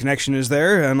 the connection is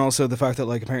there, and also the fact that,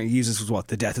 like, apparently Yeezus was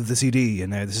the death of the CD,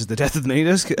 and now this is the death of the mini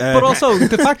disc. But also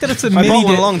the fact that it's a mini disc. I bought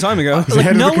one a long time ago.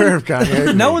 Like,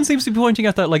 no one seems to be pointing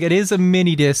out that, like, it is a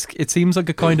mini disc. It seems like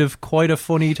a kind of quite a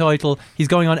funny title. He's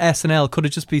going on SNL. Could it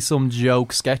just be some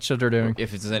joke sketch that they're doing?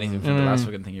 If it's anything from the last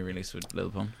fucking thing you released with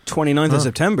Lil Pump. 29th of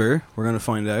September, we're going to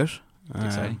find out.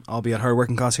 I'll be at Hard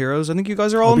Working Class Heroes. I think you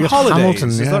guys are all on holidays. Hamilton,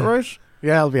 is that right?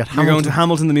 Yeah, I'll be at Hamilton. You're going to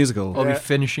Hamilton the musical. I'll be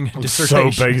finishing a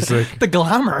dissertation. So basic. The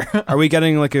glamour. Are we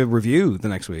getting like a review the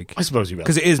next week? I suppose you will.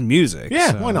 Because it is music.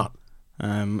 Yeah, why not?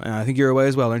 I think you're away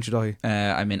as well, aren't you, Dahi?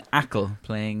 I'm in Achill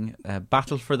playing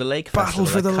Battle for the Lake Battle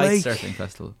for the Lake Surfing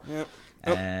Festival.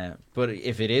 Yep. But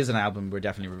if it is an album, we're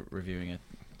definitely reviewing it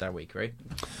that week, right?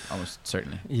 Almost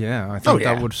certainly. Yeah, I think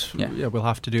that would. Yeah, we'll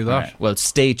have to do that. Right. Well,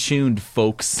 stay tuned,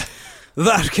 folks.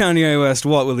 That Kanye West,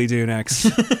 what will he do next?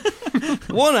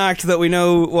 One act that we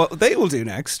know what they will do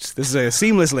next. This is a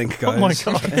seamless link, guys. Oh my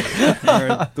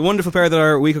god. The wonderful pair that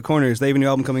are Week of Corners. They have a new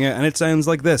album coming out, and it sounds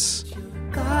like this.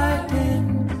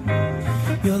 Garden,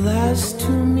 your last 2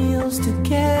 meals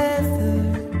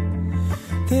together,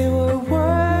 they were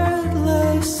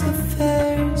wordless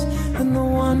affairs, and the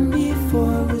one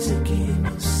before was a game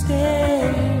of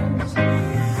stairs.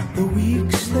 The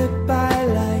weeks slip by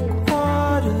like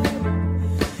water,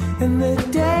 and the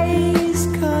days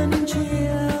congeal,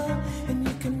 and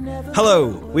you can never. Hello,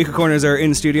 Week of Corners are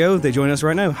in studio. They join us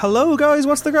right now. Hello, guys.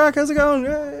 What's the crack? How's it going?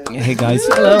 Yay. Hey, guys.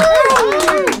 Hello.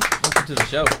 Welcome to the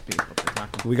show.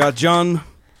 We got John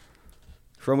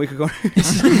from Week of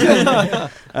Corners.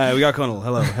 We got Connell.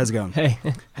 Hello. How's it going? Hey.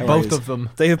 Both of them.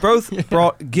 They have both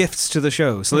brought gifts to the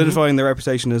show, solidifying their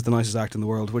reputation as the nicest act in the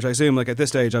world, which I assume, like, at this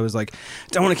stage, I was like,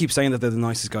 don't want to keep saying that they're the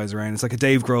nicest guys around. It's like a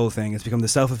Dave Grohl thing. It's become the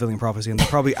self-fulfilling prophecy, and they're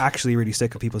probably actually really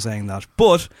sick of people saying that.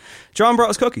 But John brought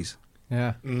us cookies.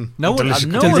 Yeah. No one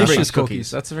brings cookies.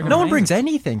 That's no one brings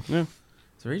anything. Yeah.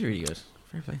 It's really, really good.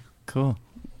 Fair play. Cool.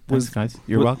 Thanks, guys.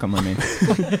 You're welcome. I mean,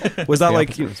 was that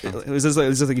like? Is this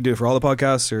like you do it for all the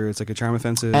podcasts, or it's like a charm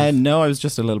offensive? No, I was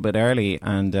just a little bit early,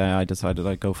 and I decided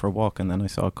I'd go for a walk, and then I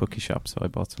saw a cookie shop, so I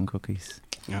bought some cookies.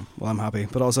 Yeah, well, I'm happy.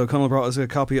 But also, Connell brought us a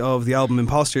copy of the album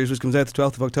Imposters, which comes out the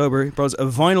 12th of October. He brought us a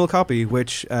vinyl copy,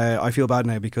 which I feel bad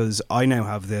now because I now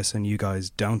have this, and you guys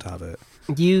don't have it.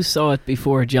 You saw it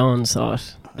before John saw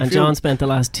it, and John spent the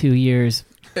last 2 years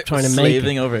trying to make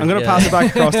it. Over it. I'm going to pass it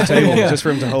back across the table just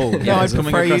for him to hold. No, I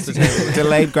prefer you to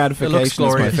delayed gratification is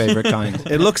my favourite kind.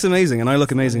 It looks amazing, and I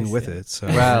look amazing with it. So.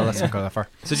 Well, let's not go that far.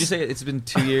 So did you say it's been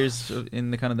 2 years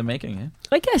in the kind of the making? Eh?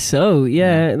 I guess so.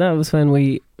 Yeah, that was when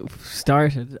we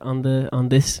started on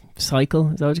this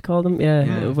cycle. Is that what you call them?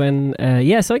 Yeah. When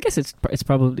so I guess it's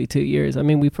probably 2 years. I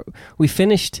mean, we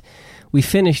finished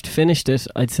it.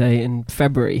 I'd say in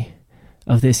February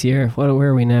of this year. Where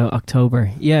are we now?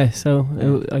 October. Yeah,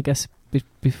 so I guess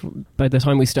by the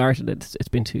time we started it's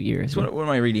been 2 years. So one of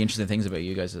my really interesting things about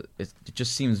you guys, it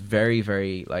just seems very,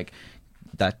 very like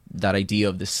that idea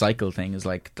of this cycle thing is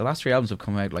like the last 3 albums have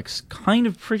come out like kind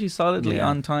of pretty solidly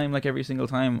on time, like every single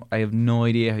time. I have no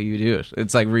idea how you do it.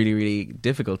 It's like really, really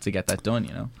difficult to get that done,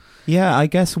 you know? Yeah, I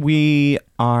guess we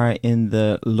are in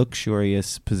the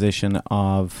luxurious position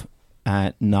of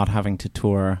not having to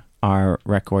tour our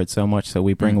record so much, so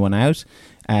we bring one out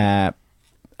and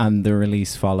the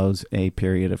release follows a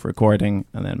period of recording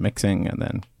and then mixing and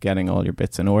then getting all your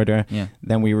bits in order.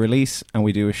 Then we release and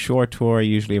we do a short tour,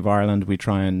 usually of Ireland. We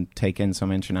try and take in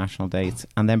some international dates,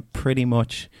 and then pretty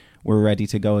much we're ready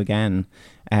to go again.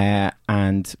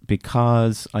 And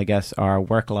because I guess our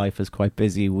work life is quite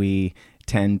busy, we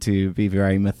tend to be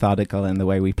very methodical in the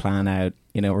way we plan out,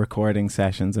 recording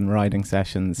sessions and writing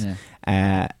sessions.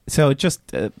 So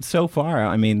just so far,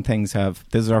 I mean, this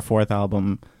is our 4th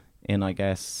album in, I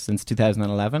guess, since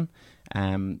 2011.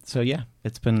 So yeah,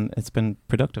 it's been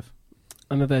productive.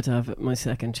 I'm about to have my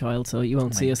second child, so you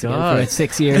won't see us again for about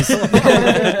 6 years.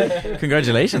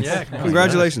 Congratulations! Yeah,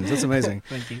 congratulations. That's amazing.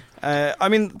 Thank you. I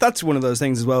mean, that's one of those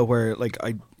things as well where like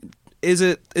is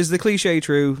the cliche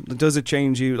true? Does it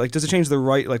change you? Like, does it change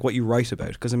what you write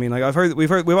about? Because I mean, like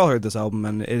we've all heard this album,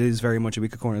 and it is very much a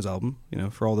Week of Corners album. You know,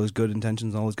 for all those good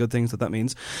intentions and all those good things that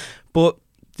means. But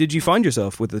did you find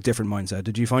yourself with a different mindset?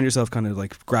 Did you find yourself kind of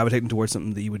like gravitating towards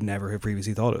something that you would never have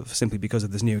previously thought of, simply because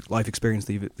of this new life experience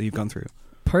that you've gone through?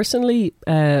 Personally,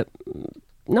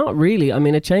 not really. I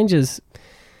mean, it changes.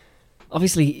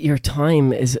 Obviously, your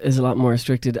time is a lot more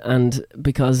restricted, and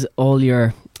because all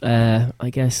your, all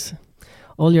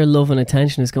your love and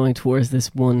attention is going towards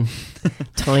this one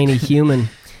tiny human,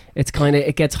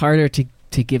 it gets harder to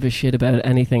give a shit about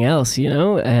anything else, you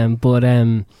know. I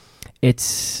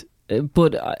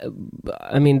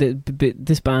mean,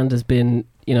 this band has been,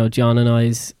 you know, John and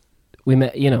I's. We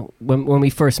met, you know, when we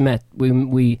first met,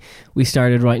 we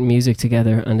started writing music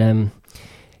together, and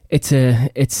it's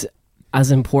as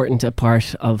important a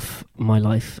part of my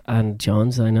life and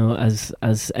John's, I know,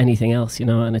 as anything else, you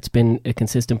know, and it's been a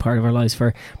consistent part of our lives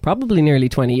for probably nearly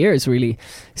 20 years, really.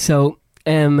 So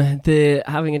the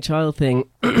having a child thing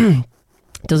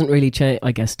doesn't really change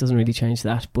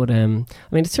that, but I mean,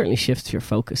 it certainly shifts your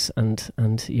focus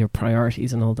and your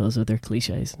priorities and all those other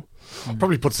cliches.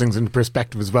 Probably puts things into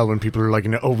perspective as well when people are like, you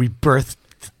know, oh, we birthed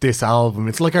this album,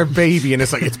 it's like our baby, and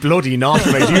it's like, it's bloody not,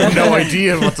 mate. You have no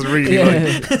idea what's it really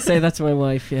like. Say that to my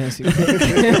wife. Yes.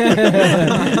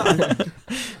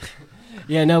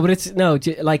 Yeah, no, but it's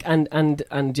like,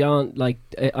 and John, like,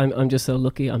 I'm just so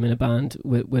lucky. I'm in a band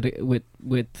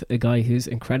with a guy who's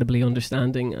incredibly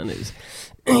understanding and is,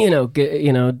 you know,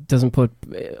 doesn't put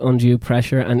undue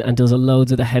pressure and does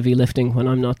loads of the heavy lifting when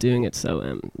I'm not doing it.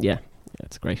 So yeah,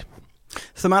 it's great.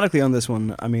 Thematically on this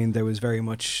one, I mean, there was very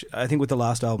much, I think with the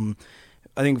last album,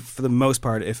 I think for the most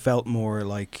part it felt more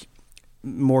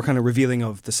kind of revealing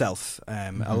of the self,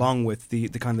 along with the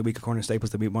kind of Week of Corners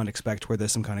staples that we might expect, where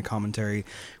there's some kind of commentary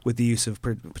with the use of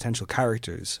potential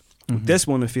characters. Mm-hmm. This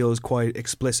one, it feels quite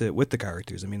explicit with the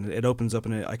characters. I mean, it opens up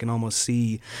and I can almost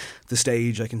see the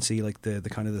stage, I can see like the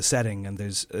kind of the setting, and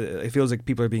there's it feels like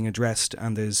people are being addressed,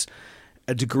 and there's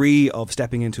a degree of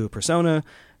stepping into a persona.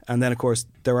 And then, of course,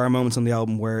 there are moments on the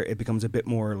album where it becomes a bit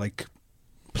more like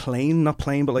not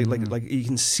plain, but like you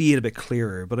can see it a bit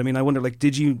clearer. But I mean, I wonder, like,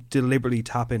 did you deliberately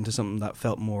tap into something that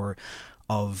felt more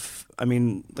of? I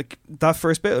mean, like that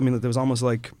first bit. I mean, it was almost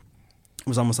like,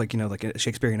 you know, like a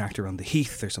Shakespearean actor on the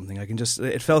Heath or something.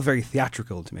 It felt very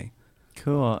theatrical to me.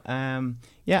 Cool.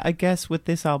 Yeah, I guess with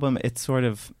this album, it's sort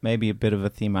of maybe a bit of a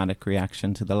thematic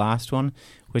reaction to the last one,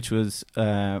 which was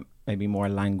maybe more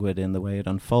languid in the way it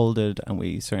unfolded, and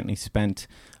we certainly spent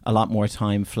a lot more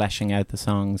time fleshing out the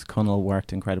songs. Connell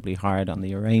worked incredibly hard on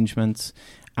the arrangements,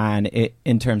 and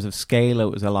in terms of scale, it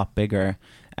was a lot bigger.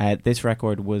 This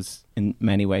record was in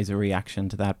many ways a reaction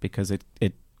to that, because it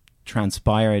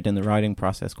transpired in the writing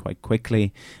process quite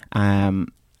quickly,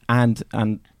 and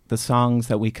the songs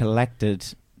that we collected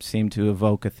seemed to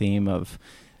evoke a theme of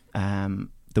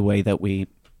the way that we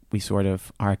sort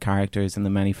of are characters in the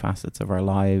many facets of our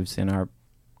lives, in our,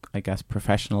 I guess,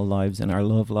 professional lives, in our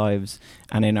love lives,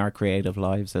 and in our creative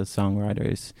lives as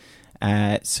songwriters.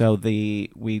 So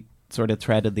we sort of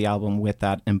threaded the album with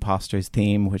that imposters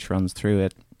theme, which runs through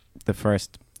it. The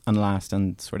first and last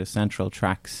and sort of central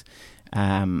tracks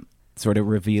sort of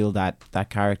reveal that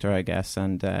character, I guess.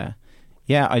 And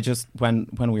yeah, I just, when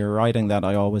we were writing that,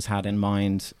 I always had in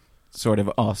mind sort of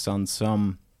us on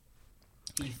some...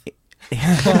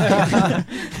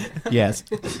 yes,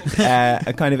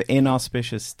 a kind of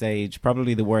inauspicious stage.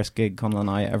 Probably the worst gig Connell and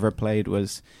I ever played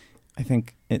was, I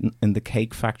think, in the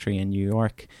Cake Factory in New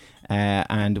York,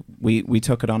 and we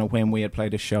took it on a whim. We had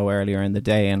played a show earlier in the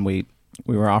day, and we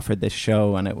were offered this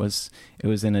show, and it was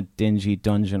in a dingy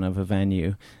dungeon of a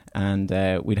venue, and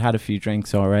we'd had a few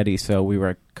drinks already, so we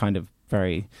were kind of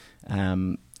very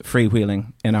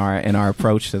freewheeling in our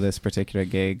approach to this particular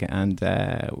gig, and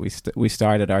we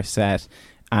started our set,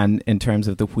 and in terms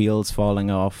of the wheels falling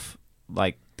off,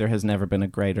 like, there has never been a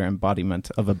greater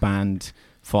embodiment of a band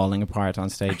falling apart on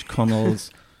stage. Connell's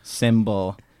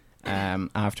cymbal,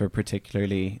 after a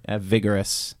particularly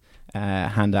vigorous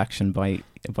hand action by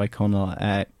Connell,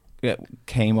 it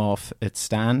came off its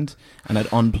stand, and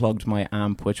I'd unplugged my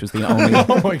amp, which was the only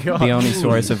the only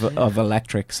source of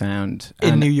electric sound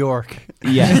in New York.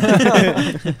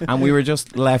 Yeah, and we were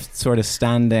just left sort of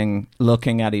standing,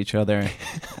 looking at each other,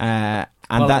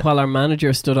 while our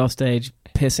manager stood off stage,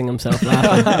 pissing himself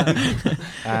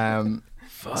laughing.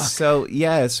 So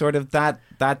yeah, sort of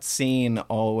that scene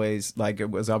always, like,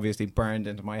 it was obviously burned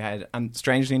into my head, and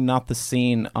strangely not the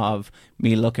scene of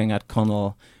me looking at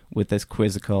Connell with this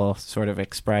quizzical sort of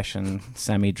expression,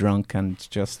 semi-drunk and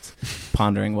just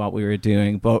pondering what we were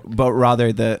doing, but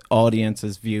rather the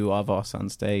audience's view of us on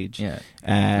stage. Yeah,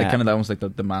 like kind of almost like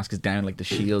the mask is down, like the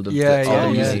shield of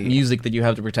music that you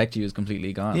have to protect you is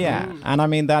completely gone. Yeah, and I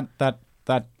mean that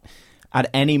at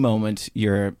any moment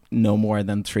you're no more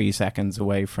than 3 seconds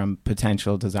away from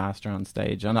potential disaster on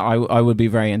stage, and I would be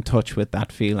very in touch with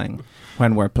that feeling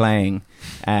when we're playing,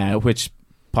 which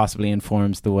possibly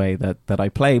informs the way that I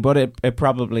play, but it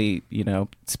probably, you know,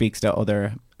 speaks to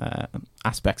other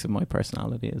aspects of my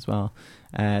personality as well.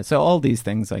 So all these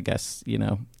things, I guess, you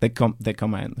know, they come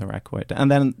out in the record, and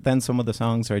then some of the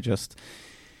songs are just,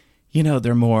 you know,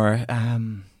 they're more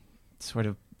sort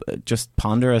of just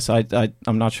ponderous. I'm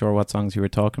not sure what songs you were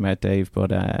talking about, Dave,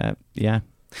 but yeah.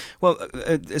 Well,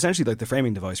 essentially, like the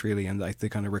framing device, really, and like the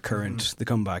kind of recurrent, the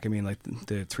comeback. I mean, like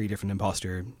the 3 different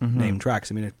Imposter named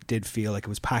tracks. I mean, it did feel like it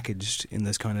was packaged in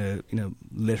this kind of, you know,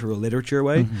 literal literature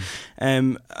way.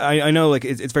 I know, like,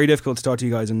 it's very difficult to talk to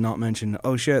you guys and not mention,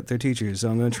 oh shit, they're teachers. So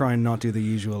I'm going to try and not do the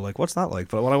usual, like, what's that like?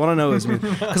 But what I want to know is,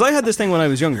 because I had this thing when I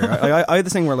was younger. I had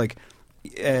this thing where, like,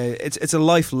 it's a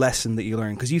life lesson that you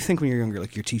learn, because you think when you're younger,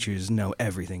 like, your teachers know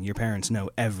everything, your parents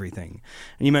know everything,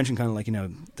 and you mentioned kind of like, you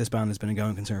know, this band has been a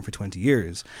going concern for 20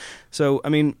 years. So I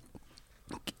mean,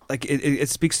 like, it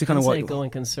speaks to kind of what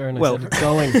going concern. Well,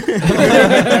 going. Going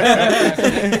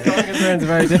concern is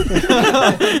very different.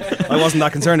 I wasn't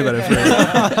that concerned about it for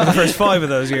the first 5 of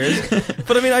those years,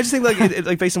 but I mean, I just think, like,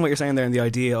 like, based on what you're saying there, and the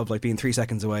idea of, like, being 3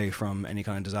 seconds away from any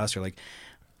kind of disaster, like,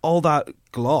 all that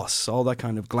gloss, all that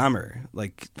kind of glamour,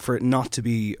 like, for it not to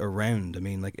be around, I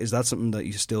mean, like, is that something that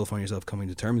you still find yourself coming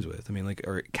to terms with? I mean, like,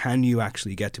 or can you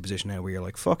actually get to a position now where you're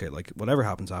like, fuck it, like, whatever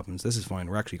happens, this is fine,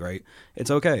 we're actually great,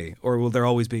 it's okay? Or will there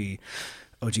always be,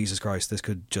 oh Jesus Christ, this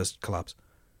could just collapse?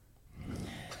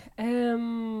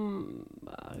 God,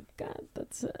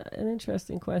 that's an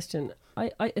interesting question.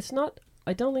 I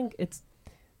don't think it's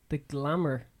the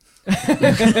glamour.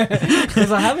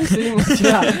 Because I haven't seen much of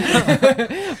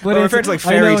that. But I refer to, like,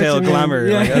 fairy tale glamour.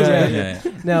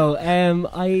 No,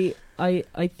 I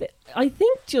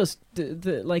think just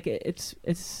the like,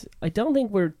 it's I don't think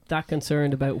we're that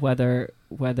concerned about whether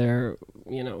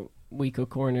you know, Weeko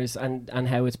Corners and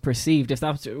how it's perceived, if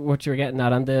that's what you're getting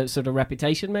at, and the sort of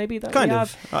reputation maybe that kind we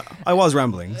of have. I was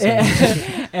rambling, so.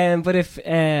 But if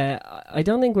I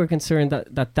don't think we're concerned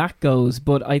that goes,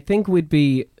 but I think we'd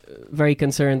be very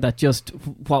concerned that just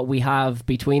what we have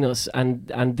between us and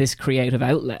this creative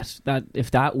outlet, that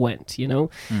if that went, you know,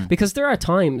 because there are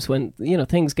times when, you know,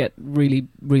 things get really,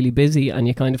 really busy and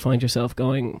you kind of find yourself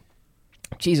going,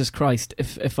 Jesus Christ,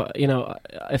 if you know,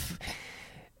 if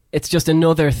it's just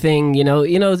another thing, you know,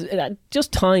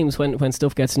 just times when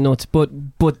stuff gets nuts, but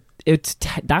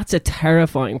that's a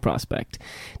terrifying prospect,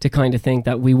 to kind of think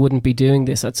that we wouldn't be doing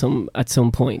this at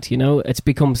some point, you know. It's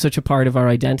become such a part of our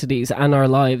identities and our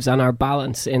lives and our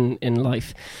balance in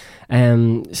life.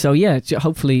 So yeah,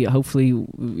 hopefully,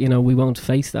 you know, we won't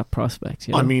face that prospect.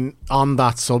 You know? I mean, on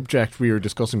that subject, we were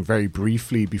discussing very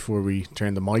briefly before we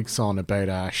turned the mics on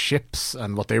about ships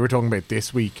and what they were talking about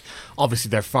this week. Obviously,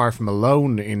 they're far from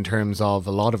alone in terms of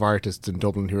a lot of artists in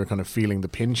Dublin who are kind of feeling the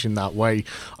pinch in that way.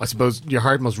 I suppose your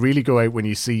heart must really go out when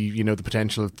you see, you know, the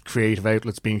potential of creative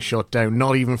outlets being shut down,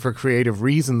 not even for creative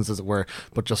reasons, as it were,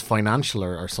 but just financial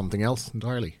or something else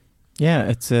entirely. Yeah,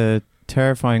 it's a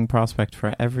terrifying prospect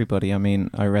for everybody. I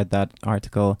mean, I read that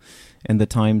article in the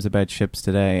Times about ships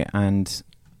today, and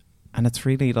it's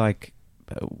really like,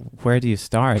 where do you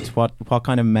start? What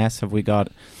kind of mess have we got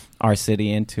our city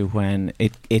into when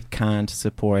it can't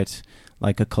support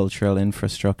like a cultural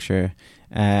infrastructure?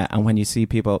 And when you see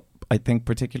people, I think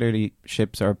particularly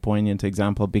ships are a poignant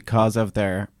example because of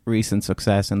their recent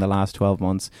success in the last 12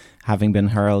 months, having been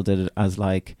heralded as,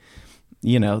 like,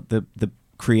 you know, the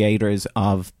creators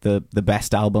of the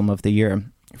best album of the year,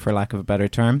 for lack of a better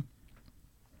term,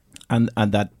 and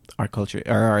that our culture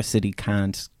or our city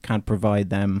can't provide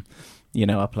them, you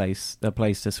know, a place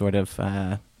to sort of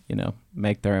you know,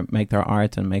 make their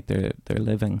art and make their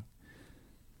living.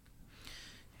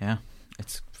 Yeah,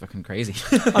 it's fucking crazy.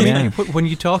 I mean, when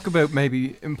you talk about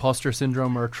maybe imposter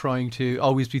syndrome or trying to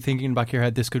always be thinking in the back of your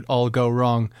head, this could all go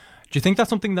wrong, do you think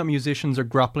that's something that musicians are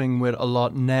grappling with a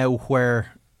lot now,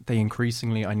 where they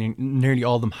increasingly, I mean, nearly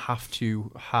all of them have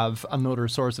to have another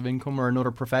source of income or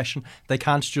another profession? They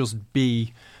can't just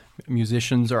be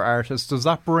musicians or artists. Does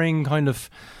that bring kind of,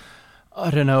 I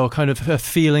don't know, kind of a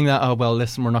feeling that, oh, well,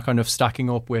 listen, we're not kind of stacking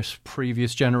up with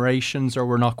previous generations, or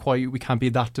we can't be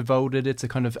that devoted. It's a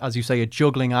kind of, as you say, a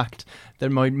juggling act that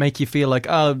might make you feel like,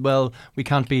 oh, well, we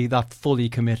can't be that fully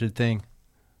committed thing.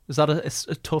 Is that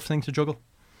a tough thing to juggle?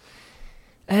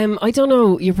 I don't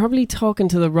know. You're probably talking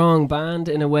to the wrong band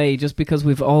in a way, just because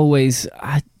we've always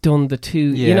done the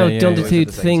two, done the two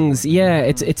things. Yeah,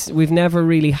 we've never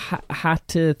really had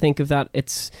to think of that.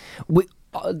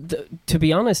 To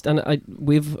be honest, and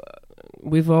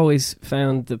we've always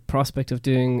found the prospect of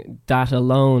doing that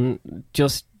alone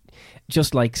just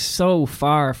like so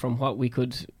far from what we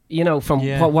could,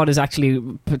 what is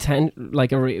actually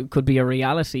could be a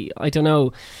reality. I don't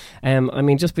know. I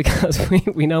mean, just because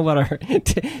we know what our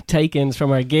take-ins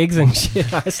from our gigs and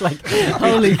shit are, it's like,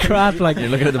 holy crap! Like, you're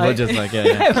looking at the budgets,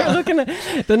 we're looking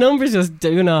at the numbers, just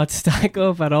do not stack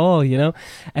up at all,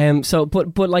 So,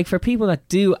 but like for people that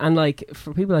do, and like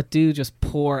for people that do just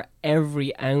pour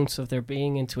every ounce of their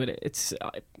being into it, it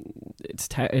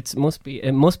must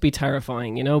be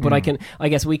terrifying, But I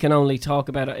guess we can only talk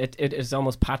about it. It is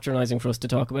almost patronizing for us to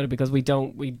talk about it, because we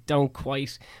don't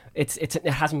quite. It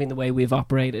hasn't been the way we've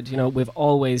operated. We've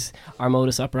always, our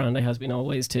modus operandi has been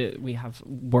always we have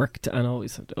worked and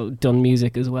always done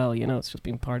music as well. It's just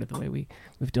been part of the way we've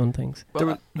done things.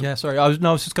 Well, sorry. I was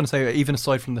just going to say, even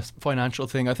aside from the financial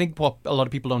thing, I think what a lot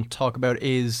of people don't talk about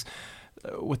is,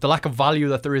 with the lack of value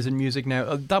that there is in music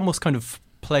now, that must kind of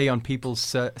play on people's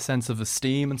sense of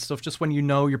esteem and stuff. Just when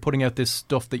you're putting out this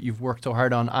stuff that you've worked so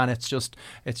hard on, and it's just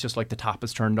like the tap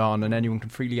is turned on and anyone can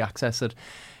freely access it.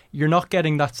 You're not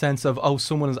getting that sense of, oh,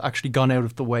 someone has actually gone out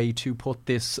of the way to put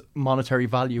this monetary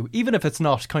value, even if it's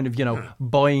not kind of,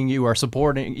 buying you or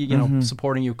supporting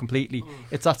you completely.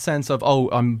 It's that sense of, oh,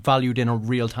 I'm valued in a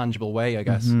real tangible way, I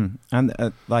guess. And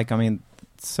it's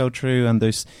so true. And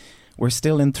we're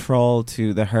still enthralled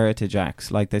to the heritage acts.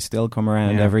 Like, they still come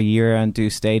around every year and do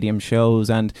stadium shows,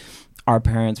 and our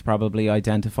parents probably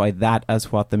identify that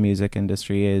as what the music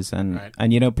industry is. And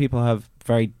people have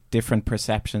very different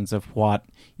perceptions of what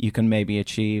you can maybe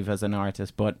achieve as an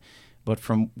artist, but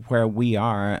from where we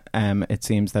are, it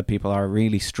seems that people are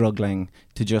really struggling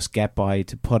to just get by,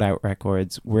 to put out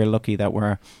records. We're lucky that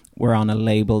we're on a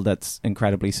label that's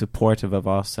incredibly supportive of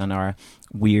us and our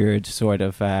weird sort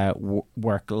of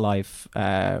work-life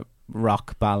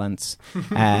rock balance,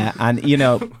 and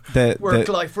the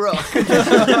work-life rock.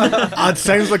 It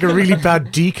sounds like a really bad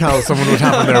decal someone would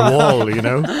have on their wall.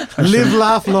 Live,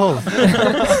 laugh, love.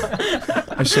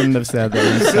 I shouldn't have said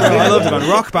that. I loved it, man.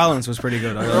 Rock balance was pretty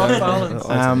good. Rock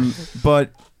balance.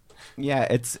 But yeah,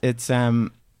 it's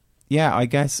I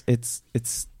guess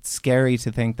it's scary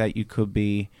to think that you could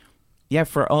be. Yeah,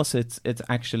 for us, it's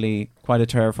actually quite a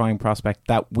terrifying prospect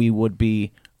that we would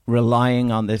be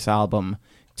relying on this album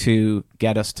to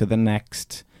get us to the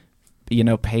next,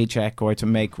 paycheck, or to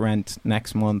make rent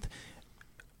next month.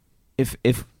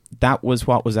 If that was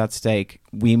what was at stake,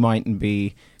 we mightn't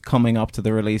be coming up to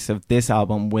the release of this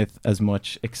album with as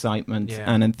much excitement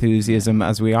and enthusiasm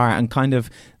as we are. And kind of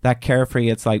that carefree,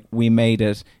 it's like, we made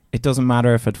it. It doesn't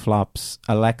matter if it flops.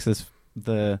 Alexis,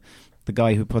 the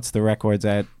guy who puts the records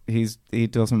out, he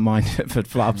doesn't mind if it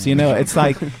flops. It's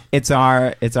like it's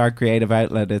our creative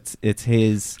outlet. It's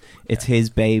his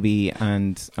baby,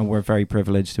 and we're very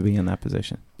privileged to be in that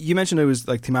position. You mentioned it was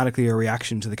like thematically a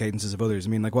reaction to the cadences of others. I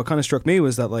mean, like, what kind of struck me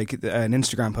was that like an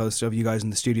Instagram post of you guys in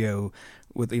the studio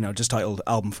with just titled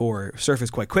Album 4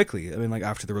 surfaced quite quickly. I mean, like,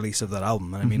 after the release of that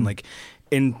album. And I mean, like,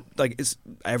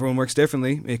 everyone works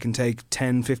differently. It can take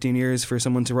 10-15 years for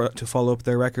someone to follow up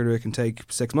their record, or it can take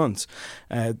 6 months.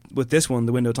 With this one,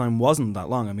 the window of time wasn't that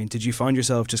long. I mean, did you find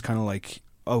yourself just kind of like,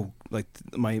 oh,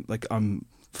 I'm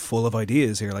full of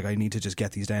ideas here, like I need to just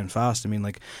get these down fast? I mean,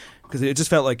 like, because it just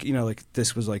felt like like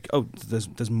this was like, oh,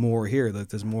 there's more here, that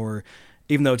there's more,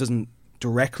 even though it doesn't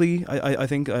directly. I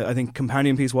think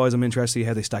companion piece wise, I'm interested in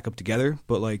how they stack up together,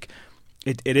 but like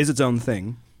it is its own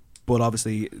thing. But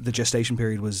obviously, the gestation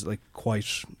period was like quite,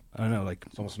 I don't know, like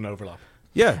it's almost an overlap.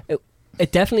 Yeah.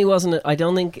 It definitely wasn't. I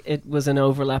don't think it was an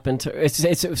overlap. It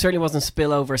certainly wasn't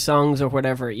spillover songs or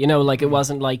whatever. Like, it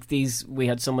wasn't like these. We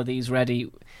had some of these ready.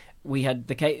 We had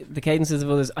the cadences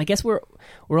of others. I guess we're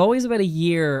always about a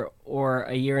year or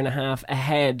a year and a half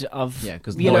ahead of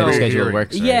because the way the schedule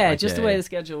works. Right? Yeah, just the way the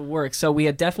schedule works. So we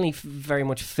had definitely very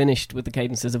much finished with the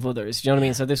cadences of others. Do you know what I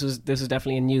mean? So this was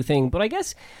definitely a new thing. But I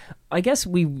guess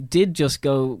we did just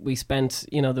go. We spent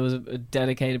there was a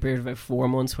dedicated period of about 4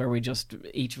 months where we just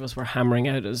each of us were hammering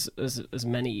out as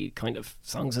many kind of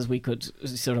songs as we could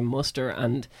sort of muster,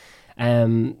 and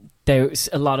there's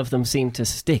a lot of them seem to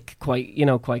stick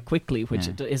quite quickly, which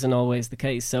isn't always the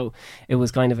case. So it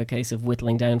was kind of a case of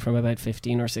whittling down from about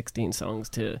 15 or 16 songs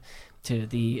to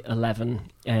the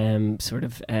 11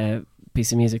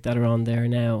 piece of music that are on there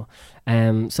now.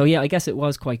 So yeah, I guess it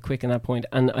was quite quick in that point.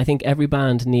 And I think every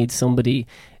band needs somebody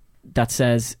that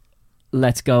says,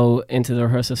 let's go into the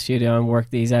rehearsal studio and work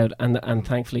these out, and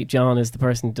thankfully John is the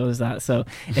person who does that. So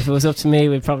if it was up to me,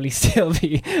 we'd probably still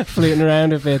be fluting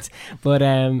around a bit, but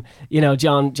John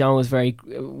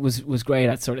was great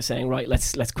at sort of saying, right,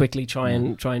 let's quickly try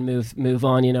and move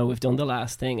on, we've done the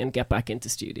last thing and get back into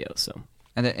studio. So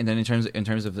And then in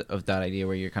terms of that idea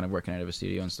where you're kind of working out of a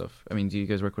studio and stuff, I mean, do you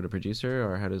guys work with a producer,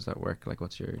 or how does that work? Like,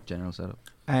 what's your general setup?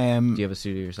 Do you have a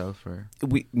studio yourself, or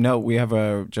we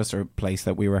have just a place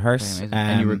that we rehearse,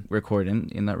 and you record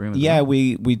in that room? Yeah,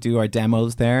 we do our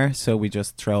demos there, so we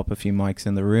just throw up a few mics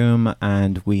in the room,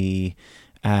 and we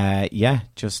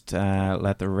just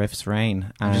let the riffs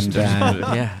rain. And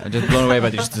I'm just blown away by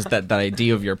just that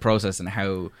idea of your process and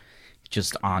how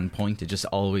just on point it just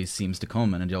always seems to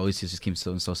come, and it always just keeps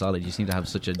so solid. You seem to have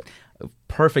such a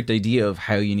perfect idea of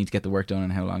how you need to get the work done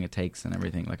and how long it takes and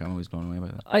everything. Like, I'm always blown away by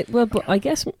that. I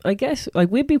guess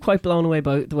like we'd be quite blown away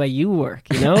by the way you work,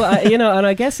 and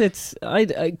I guess it's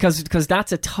because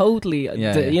that's a totally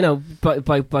by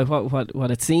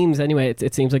what it seems anyway.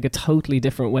 It seems like a totally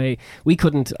different way. We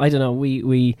couldn't. I don't know.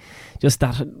 We just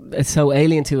that it's so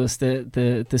alien to us,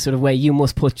 the sort of way you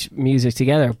must put music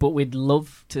together. But we'd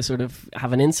love to sort of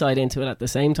have an insight into it at the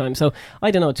same time. So I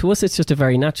don't know. To us, it's just a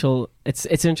very natural.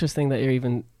 It's interesting that you're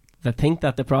even think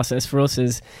that the process for us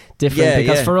is different,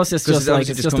 because for us it's just like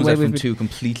it's just the way from two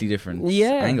completely different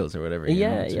angles or whatever.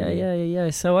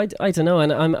 So I don't know,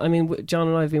 and I mean John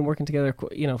and I have been working together,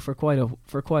 for quite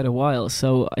a while.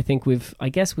 So I think we've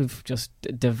just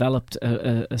developed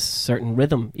a certain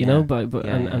rhythm,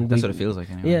 and that's what it feels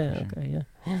like. Anyway,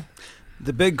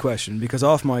 The big question, because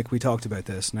off mic we talked about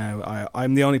this. Now,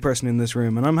 I'm the only person in this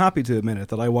room, and I'm happy to admit it,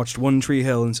 that I watched One Tree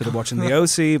Hill instead of watching the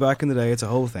OC back in the day. It's a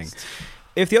whole thing.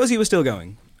 If the OC was still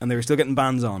going, and they were still getting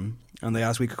bands on, and they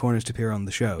asked Weaker Corners to appear on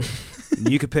the show,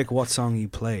 you could pick what song you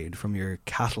played from your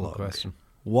catalogue.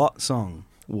 What song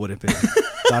would it be?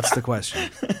 That's the question.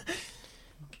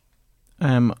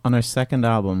 On our second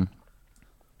album,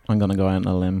 I'm going to go out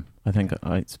on a limb. I think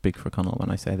I speak for Connell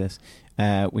when I say this.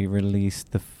 We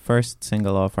released the first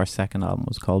single off our second album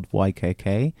was called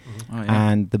YKK,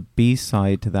 and the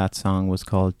B-side to that song was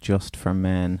called Just for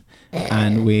Men,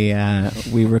 and we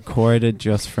recorded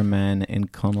Just for Men in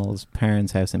Connell's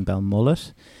parents' house in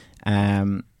Belmullet,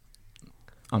 on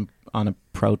a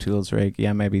Pro Tools rig,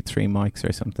 maybe 3 mics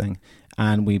or something,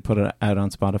 and we put it out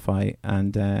on Spotify.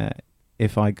 And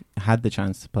if I had the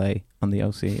chance to play on the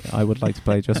OC, I would like to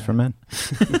play Just for Men.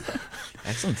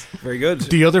 Excellent. Very good.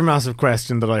 The other massive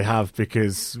question that I have,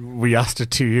 because we asked it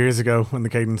 2 years ago when the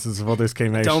Cadences of Others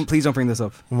came out. Please don't bring this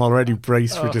up. I'm already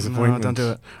braced for disappointment. No, don't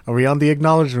do it. Are we on the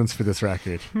acknowledgements for this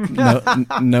record?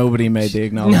 Nobody made the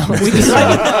acknowledgements. We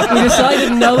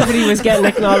decided nobody was getting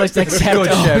acknowledged except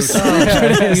us. You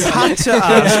had to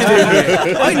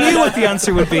ask. I knew what the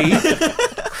answer would be.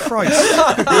 Christ.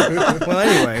 Well,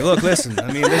 anyway, look, listen.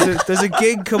 I mean, there's a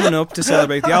gig coming up to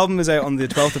celebrate. The album is out on the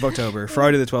 12th of October,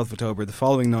 Friday the 12th of October. The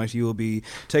following night, you will be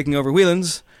taking over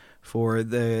Whelan's for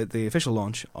the official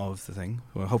launch of the thing.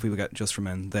 Well, hopefully we'll get Just for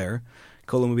Men there.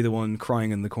 Cullen will be the one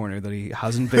crying in the corner that he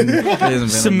hasn't been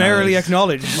summarily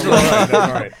acknowledged. All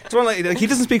right. It's one like he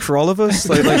doesn't speak for all of us.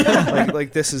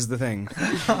 Like this is the thing.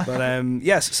 But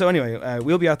yes. So anyway,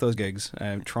 we'll be at those gigs,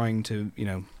 trying to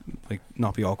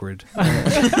not be awkward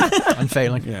and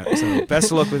failing. Yeah. So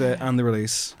best of luck with it and the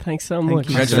release. Thanks so much.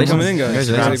 Thanks for coming in,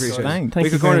 guys. Really appreciate it.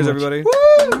 Weaker Corners, everybody.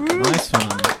 Woo! Nice one.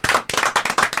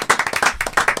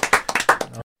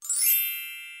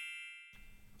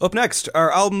 Up next,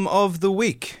 our album of the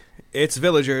week. It's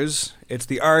Villagers. It's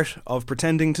the art of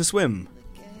pretending to swim.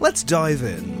 Let's dive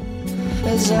in.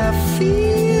 As I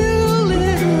feel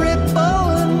it ripple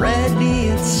and ready,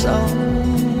 it's on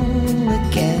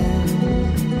again.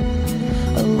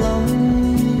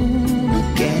 Alone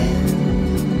again.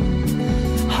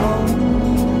 Home.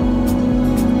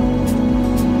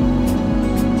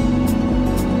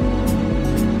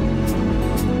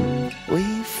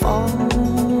 We fall.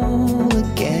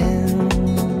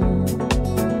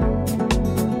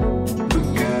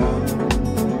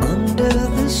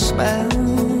 Spell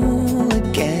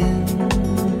again.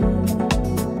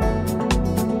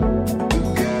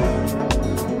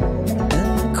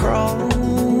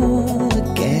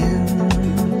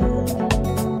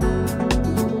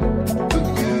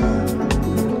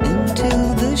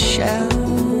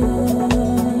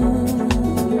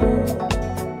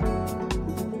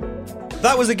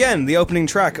 That was again the opening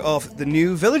track of the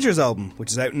new Villagers album,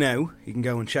 which is out now. You can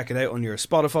go and check it out on your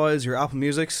Spotify's, your Apple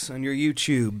Musics, and your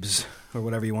YouTubes, or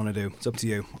whatever you want to do. It's up to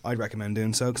you. I'd recommend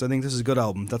doing so because I think this is a good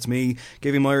album. That's me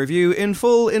giving my review in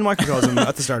full in microcosm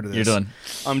at the start of this. You're done.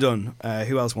 I'm done.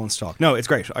 Who else wants to talk? No, it's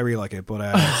great. I really like it, but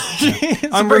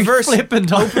I'm reverse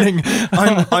flippant opening.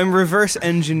 I'm reverse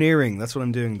engineering. That's what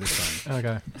I'm doing this time.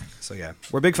 Okay. So yeah,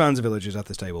 we're big fans of Villagers at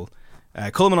this table.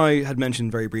 Colm and I had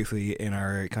mentioned very briefly in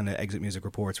our kind of exit music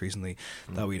reports recently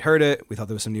that we'd heard it. We thought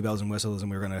there was some new bells and whistles, and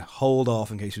we were going to hold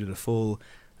off in case you did a full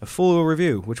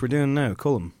review, which we're doing now.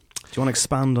 Colm, do you want to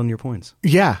expand on your points?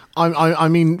 Yeah, I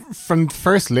mean, from the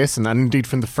first listen, and indeed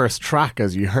from the first track,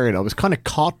 as you heard, I was kind of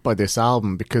caught by this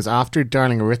album because after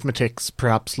Darling Arithmetic's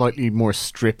perhaps slightly more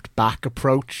stripped back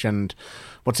approach and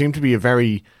what seemed to be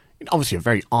obviously a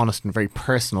very honest and very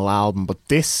personal album, but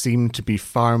this seemed to be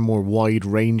far more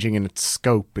wide-ranging in its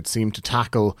scope. It seemed to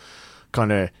tackle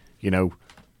kind of,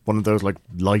 one of those like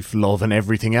life, love and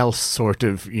everything else sort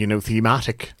of,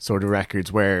 thematic sort of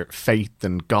records where faith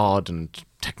and God and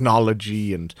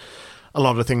technology and a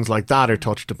lot of things like that are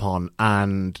touched upon.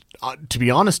 And to be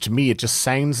honest, to me, it just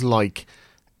sounds like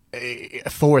a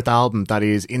fourth album that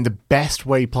is in the best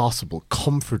way possible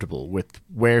comfortable with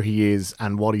where he is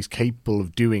and what he's capable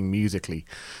of doing musically,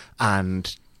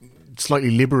 and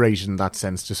slightly liberated in that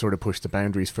sense to sort of push the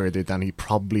boundaries further than he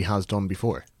probably has done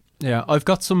before. Yeah, I've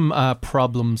got some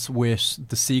problems with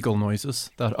the seagull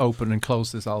noises that open and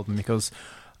close this album, because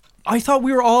I thought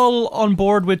we were all on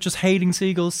board with just hating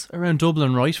seagulls around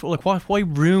Dublin, right? Like, why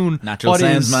ruin natural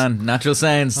sounds, man? Natural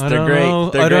sounds. They're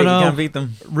great. They're great. You can't beat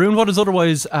them. Ruin what is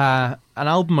otherwise an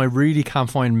album I really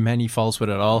can't find many faults with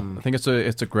at all. I think it's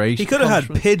a great. He could have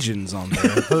had pigeons on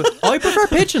there. I prefer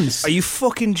pigeons. Are you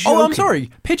fucking joking? Oh, I'm sorry.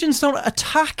 Pigeons don't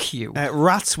attack you.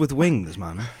 Rats with wings,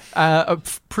 man.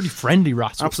 Pretty friendly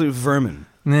rats. Absolute vermin.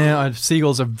 Yeah,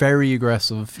 seagulls are very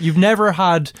aggressive. You've never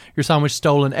had your sandwich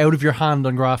stolen out of your hand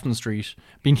on Grafton Street,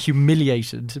 being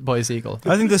humiliated by a seagull.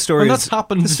 I think this story that's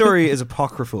happened. The story is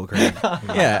apocryphal, Craig.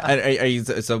 Yeah, are you,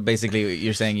 so basically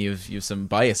you're saying you've some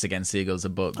bias against seagulls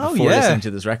before listening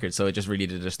to this record, so it just really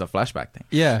did just a flashback thing.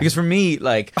 Yeah, because for me,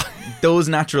 like those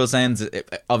natural sounds,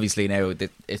 obviously now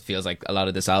it feels like a lot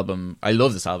of this album. I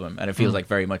love this album, and it feels like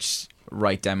very much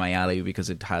right down my alley because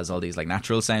it has all these like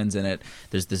natural sounds in it.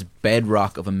 There's this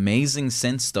bedrock of amazing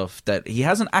synth stuff that he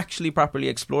hasn't actually properly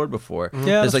explored before.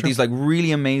 There's like these like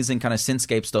really amazing kind of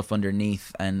synthscape stuff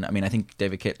underneath, and I mean I think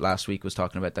David Kidd last week was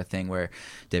talking about that thing where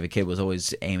David Kidd was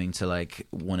always aiming to, like,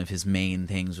 one of his main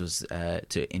things was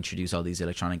to introduce all these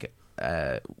electronic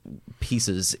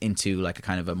pieces into like a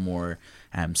kind of a more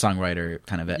songwriter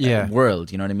kind of a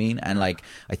world, you know what I mean? And like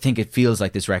I think it feels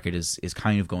like this record is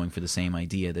kind of going for the same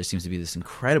idea. There seems to be this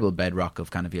incredible bedrock of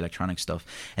kind of electronic stuff,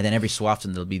 and then every so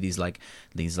often there'll be these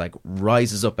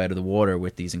rises up out of the water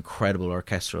with these incredible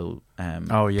orchestral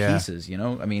pieces, you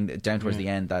know? I mean, down towards the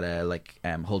end, that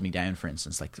Hold Me Down, for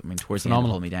instance, like, I mean, towards the end of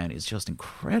Hold Me Down is just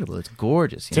incredible. It's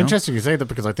gorgeous. It's interesting you say that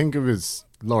because I think it was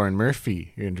Lauren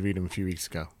Murphy who interviewed him a few weeks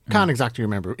ago. Can't exactly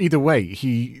remember. Either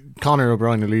way, Conor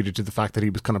O'Brien alluded to the fact that he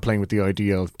was kind of playing with the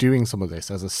idea of doing some of this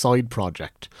as a side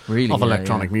project of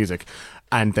electronic music.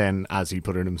 And then, as he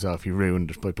put it himself, he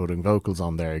ruined it by putting vocals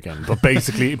on there again. But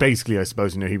basically, I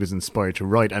suppose, he was inspired to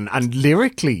write. And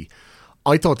lyrically,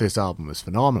 I thought this album was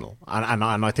phenomenal. And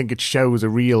I think it shows a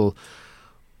real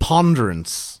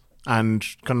ponderance and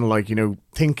kind of like,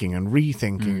 thinking and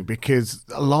rethinking, because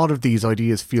a lot of these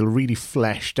ideas feel really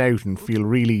fleshed out and feel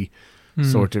really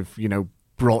sort of,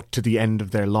 brought to the end of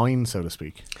their line, so to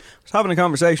speak. I was having a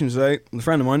conversation today with a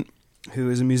friend of mine who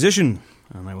is a musician,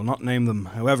 and I will not name them.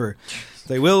 However,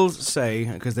 they will say,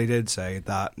 because they did say,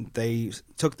 that it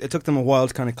took them a while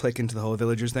to kind of click into the whole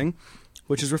Villagers thing,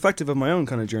 which is reflective of my own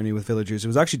kind of journey with Villagers. It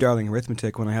was actually Darling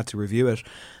Arithmetic, when I had to review it,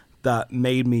 that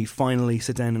made me finally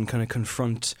sit down and kind of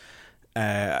confront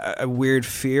a weird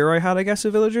fear I had, I guess,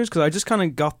 of Villagers, because I just kind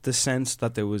of got the sense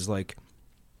that there was like,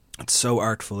 it's so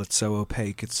artful, it's so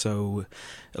opaque, it's so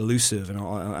elusive, and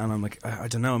I'm like, I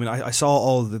don't know. I mean, I saw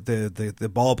all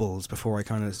the baubles before I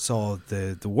kind of saw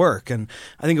the work, and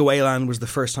I think Awayland was the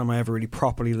first time I ever really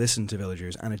properly listened to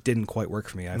Villagers, and it didn't quite work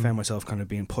for me. I found myself kind of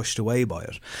being pushed away by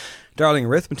it. Darling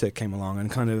Arithmetic came along,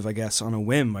 and kind of, I guess, on a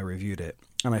whim, I reviewed it.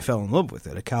 And I fell in love with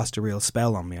it. It cast a real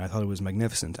spell on me. I thought it was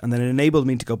magnificent. And then it enabled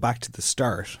me to go back to the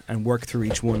start and work through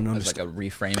each one. It was like a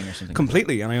reframing or something.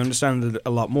 Completely. And I understand it a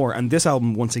lot more. And this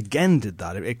album, once again, did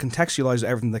that. It contextualized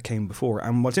everything that came before.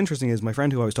 And what's interesting is my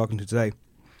friend who I was talking to today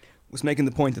was making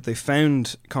the point that they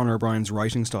found Conor O'Brien's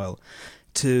writing style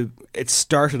it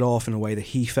started off in a way that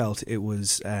he felt it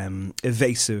was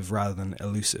evasive rather than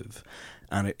elusive.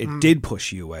 and it did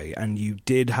push you away, and you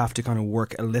did have to kind of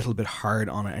work a little bit hard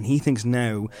on it. And he thinks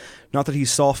now, not that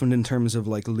he's softened in terms of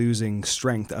like losing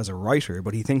strength as a writer,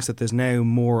 but he thinks that there's now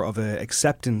more of a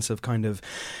acceptance of kind of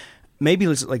maybe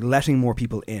it's like letting more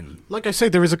people in. Like I say,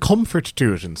 there is a comfort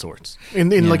to it in sorts,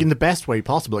 like in the best way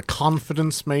possible, a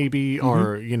confidence maybe,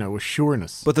 or a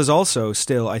sureness. But there's also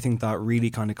still, I think, that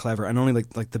really kind of clever, and only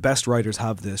like the best writers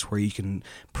have this, where you can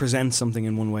present something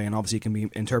in one way, and obviously it can be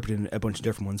interpreted in a bunch of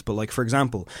different ones. But like, for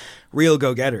example, "Real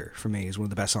Go Getter" for me is one of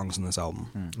the best songs on this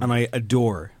album, and I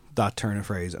adore that turn of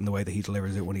phrase and the way that he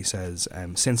delivers it when he says,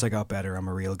 "Since I got better, I'm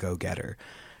a real go getter."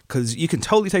 Because you can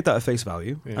totally take that at face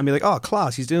value and be like, "Oh,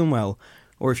 class, he's doing well."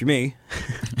 Or if you're me,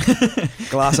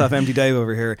 glass half empty Dave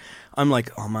over here, I'm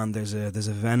like, "Oh man, there's a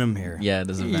venom here. Yeah,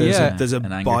 there's a venom. There's a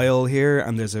bile here,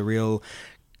 and there's a real."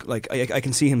 Like I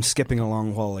can see him skipping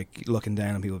along while like looking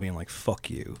down and people being like, "Fuck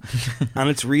you," and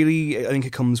it's really, I think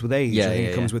it comes with age. I think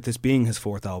it comes with this being his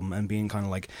fourth album and being kind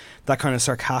of like that kind of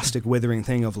sarcastic, withering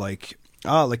thing of like,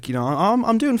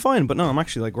 I'm doing fine, but no, I'm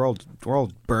actually like we're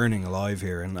all burning alive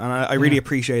here, and I really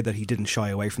appreciate that he didn't shy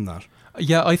away from that.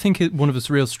 Yeah, I think one of his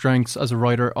real strengths as a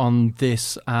writer on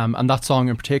this, and that song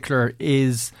in particular,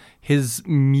 is his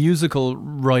musical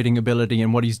writing ability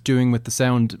and what he's doing with the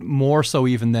sound, more so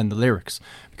even than the lyrics.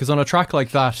 Because on a track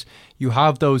like that, you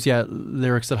have those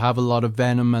lyrics that have a lot of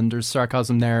venom and there's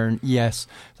sarcasm there, and yes,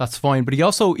 that's fine. But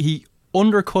he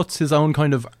undercuts his own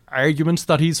kind of arguments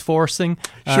that he's forcing,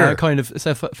 kind of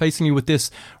facing you with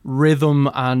this rhythm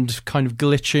and kind of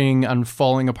glitching and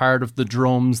falling apart of the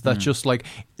drums that just like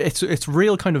it's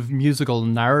real kind of musical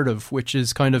narrative, which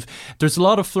is kind of, there's a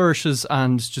lot of flourishes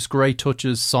and just great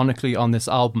touches sonically on this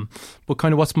album, but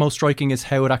kind of what's most striking is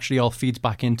how it actually all feeds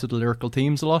back into the lyrical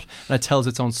themes a lot, and it tells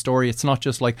its own story. It's not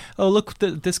just like, oh look,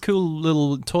 this cool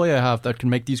little toy I have that can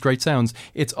make these great sounds.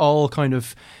 It's all kind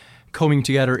of coming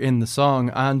together in the song.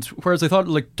 And whereas I thought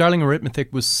like Darling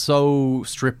Arithmetic was so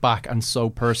stripped back and so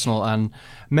personal, and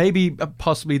maybe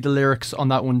possibly the lyrics on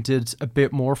that one did a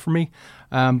bit more for me,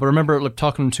 but I remember like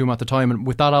talking to him at the time, and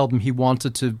with that album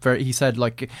he said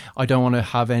like, I don't want to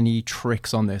have any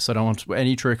tricks on this, I don't want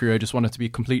any trickery, I just want it to be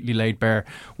completely laid bare.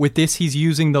 With this, he's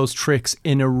using those tricks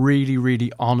in a really,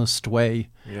 really honest way.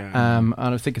 And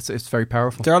I think it's very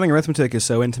powerful. Darling Arithmetic is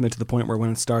so intimate to the point where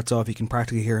when it starts off, you can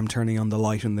practically hear him turning on the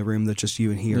light in the room that just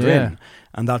you and he are in,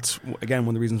 and that's again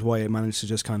one of the reasons why it managed to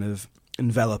just kind of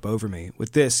envelop over me.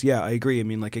 With this, I agree. I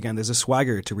mean, like again, there's a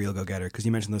swagger to Real Go Getter, because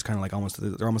you mentioned those kind of like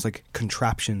they're almost like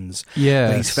contraptions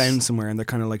that he's found somewhere, and they're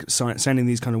kind of like sending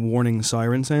these kind of warning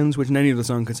siren sounds, which in any other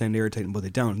song could sound irritating, but they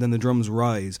don't. Then the drums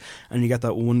rise, and you get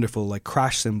that wonderful like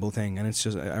crash cymbal thing, and it's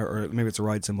just, or maybe it's a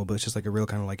ride cymbal, but it's just like a real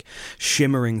kind of like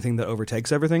shimmering thing that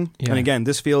overtakes everything. And again,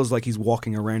 this feels like he's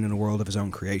walking around in a world of his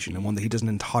own creation, and one that he doesn't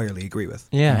entirely agree with.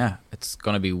 It's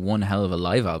gonna be one hell of a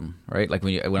live album, right? Like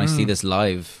when I see this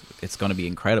live, it's going to be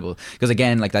incredible, because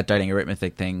again, like that Darling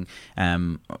Arithmetic thing,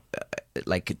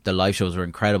 like the live shows were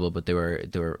incredible, but they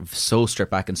were so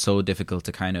stripped back and so difficult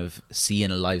to kind of see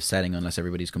in a live setting unless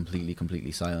everybody's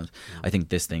completely silent. I think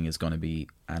this thing is going to be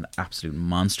an absolute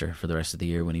monster for the rest of the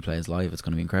year. When he plays live, it's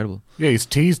going to be incredible. Yeah, he's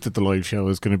teased that the live show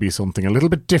is going to be something a little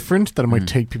bit different, that it might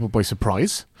take people by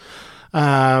surprise. We'll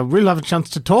have a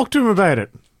chance to talk to him about it,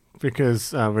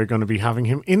 because we're going to be having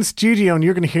him in studio, and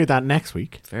you're going to hear that next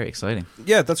week. Very exciting.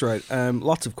 Yeah, that's right.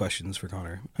 Lots of questions for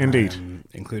Connor. Indeed.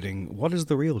 Including, what is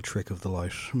the real trick of the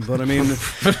light? But I mean,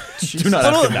 do not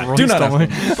ask him that. Do not ask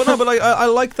him. But no, but like, I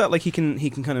like that. Like he can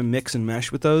kind of mix and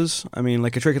mesh with those. I mean,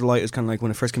 like a trick of the light is kind of like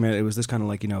when it first came out, it was this kind of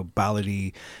like,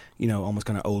 ballady, almost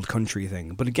kind of old country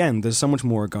thing. But again, there's so much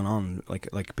more going on,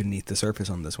 like beneath the surface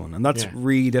on this one, and that's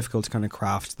really difficult to kind of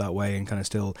craft that way and kind of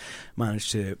still manage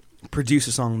to produce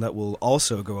a song that will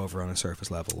also go over on a surface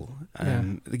level.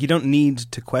 Like you don't need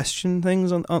to question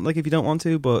things on like if you don't want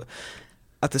to, but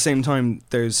at the same time,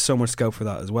 there's so much scope for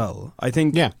that as well. I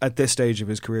think at this stage of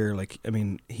his career, like I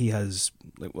mean, he has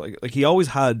like he always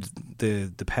had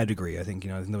the pedigree. I think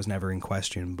that was never in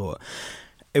question, but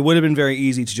it would have been very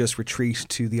easy to just retreat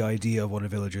to the idea of what a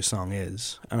Villager song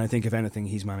is, and I think if anything,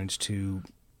 he's managed to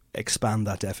expand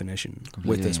that definition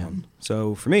with this one.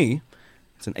 So for me,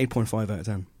 it's an 8.5 out of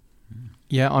 10.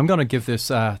 Yeah, I'm going to give this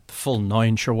the full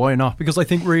 9, sure, why not? Because I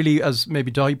think really, as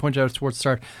maybe Dai pointed out towards the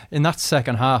start, in that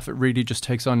second half, it really just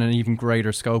takes on an even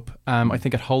greater scope. I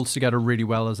think it holds together really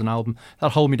well as an album.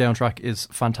 That Hold Me Down track is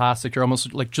fantastic. You're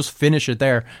almost like, just finish it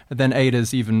there. And then 8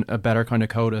 is even a better kind of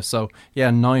coda. So yeah,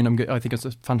 9, I think it's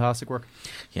a fantastic work.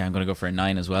 Yeah, I'm going to go for a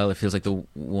 9 as well. It feels like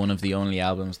one of the only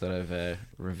albums that I've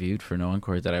reviewed for No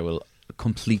Encore that I will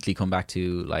completely come back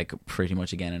to, like pretty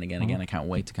much again and again. I can't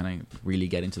wait to kind of really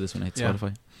get into this when I hit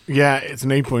Spotify. Yeah, it's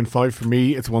an 8.5 for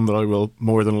me. It's one that I will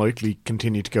more than likely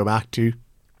continue to go back to.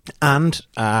 And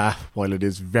while it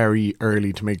is very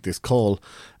early to make this call,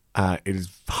 it is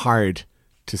hard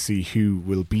to see who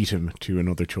will beat him to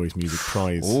another Choice Music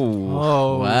Prize.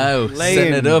 Oh, wow.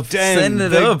 Setting it up. Setting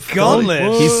it up.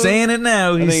 Gauntlet. He's saying it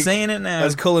now. He's saying it now.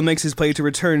 As Cullen makes his play to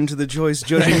return to the Choice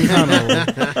judging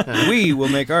panel, we will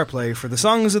make our play for the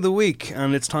songs of the week.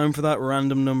 And it's time for that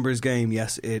random numbers game.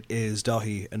 Yes, it is.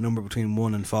 Dahi, a number between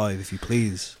 1 and 5, if you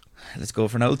please. Let's go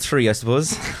for an old 3, I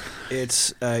suppose.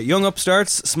 It's Young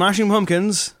Upstarts, Smashing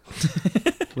Pumpkins,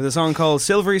 with a song called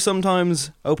Silvery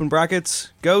Sometimes, open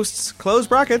brackets, Ghosts, close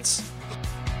brackets.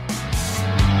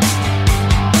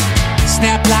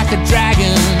 Snap like a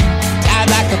dragon, dive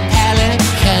like a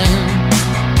pelican.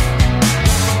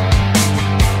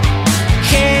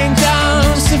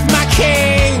 Kingdoms if my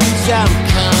kingdom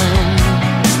come.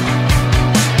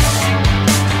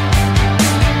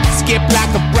 Skip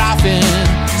like a prophet,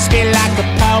 spit like a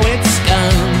poet's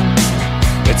gun.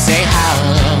 But say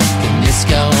how can this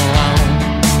go on?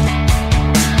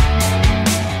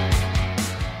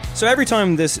 So every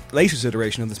time this latest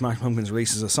iteration of the Smashing Pumpkins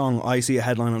releases a song, I see a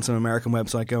headline on some American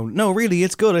website going, no, really,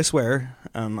 it's good, I swear.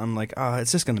 And I'm like,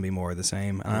 it's just going to be more of the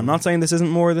same. And I'm not saying this isn't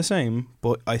more of the same,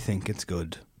 but I think it's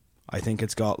good. I think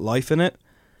it's got life in it.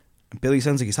 Billy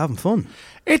sounds like he's having fun.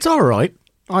 It's all right.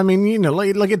 I mean, you know,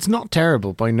 like it's not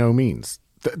terrible by no means.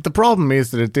 The problem is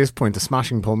that at this point, the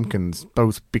Smashing Pumpkins,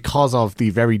 both because of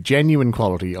the very genuine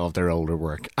quality of their older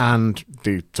work and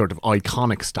the sort of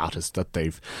iconic status that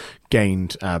they've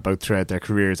gained both throughout their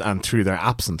careers and through their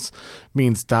absence,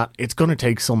 means that it's going to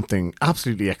take something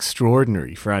absolutely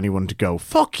extraordinary for anyone to go,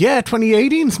 fuck yeah,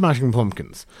 2018 Smashing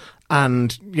Pumpkins.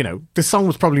 And, you know, this song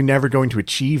was probably never going to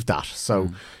achieve that. So,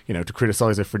 you know, to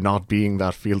criticise it for not being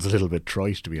that feels a little bit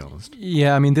trite, to be honest.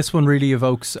 Yeah, I mean, this one really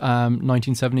evokes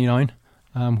 1979.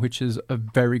 Which is a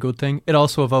very good thing. It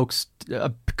also evokes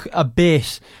a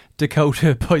bit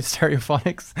Dakota by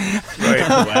Stereophonics. Right,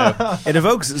 wow. It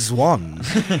evokes Zwan.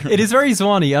 It is very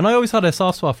Zwan-y, and I always had a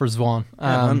soft spot for Zwan.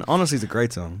 And honestly, it's a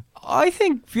great song. I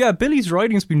think, yeah, Billy's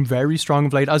writing's been very strong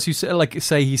of late. As you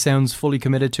say, he sounds fully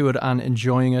committed to it and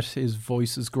enjoying it. His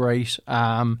voice is great.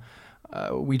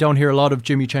 We don't hear a lot of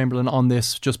Jimmy Chamberlin on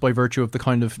this just by virtue of the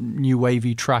kind of new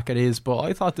wavy track it is, but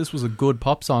I thought this was a good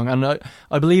pop song, and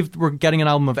I believe we're getting an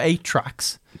album of 8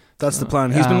 tracks. That's the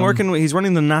plan. He's been working. He's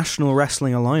running the National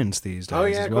Wrestling Alliance these days. Oh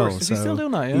yeah, as well. Is he still doing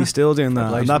that? Yeah? He's still doing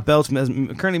that, and that belt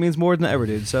currently means more than it ever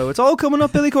did. So it's all coming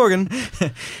up, Billy Corgan.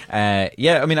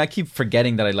 Yeah, I mean, I keep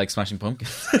forgetting that I like Smashing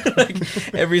Pumpkins.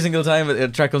 Like, every single time a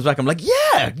track comes back, I'm like,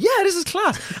 yeah, this is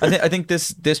class. I think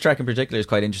this track in particular is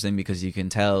quite interesting because you can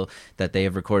tell that they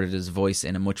have recorded his voice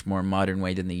in a much more modern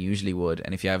way than they usually would.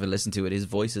 And if you ever listen to it, his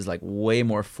voice is like way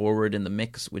more forward in the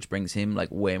mix, which brings him like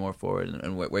way more forward.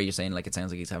 And where you're saying like it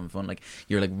sounds like he's having fun, like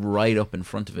you're like right up in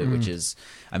front of it, which is,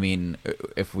 I mean,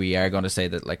 if we are going to say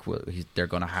that like they're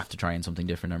going to have to try something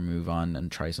different or move on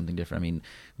and try something different, I mean,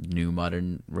 new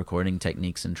modern recording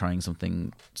techniques and trying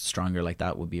something stronger like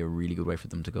that would be a really good way for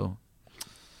them to go.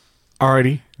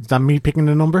 Alrighty, is that me picking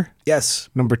the number? Yes.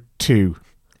 Number 2.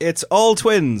 It's All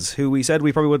Twins, who we said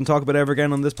we probably wouldn't talk about ever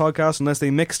again on this podcast unless they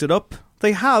mixed it up.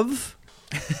 They have.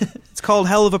 It's called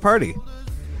Hell of a Party.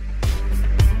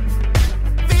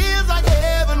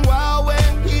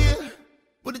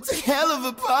 But it's a hell of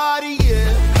a party,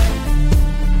 yeah.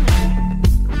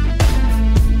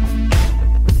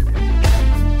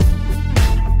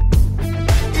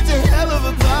 It's a hell of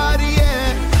a party,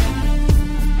 yeah.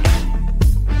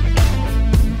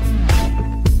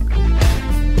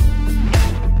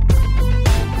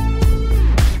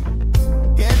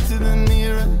 Get to the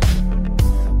mirror,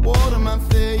 water my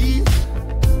face.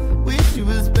 Wish it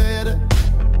was better,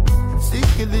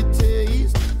 sick of the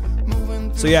taste.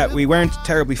 So yeah, we weren't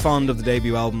terribly fond of the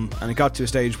debut album, and it got to a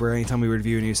stage where anytime we would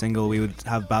review a new single, we would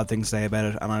have bad things to say about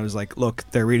it, and I was like, look,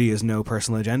 there really is no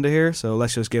personal agenda here, so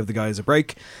let's just give the guys a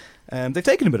break. They've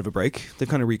taken a bit of a break. They've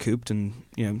kind of recouped and,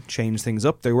 you know, changed things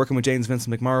up. They're working with James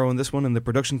Vincent McMorrow on this one in the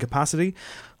production capacity,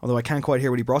 although I can't quite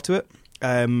hear what he brought to it.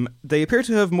 They appear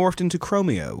to have morphed into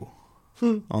Chromeo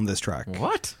on this track.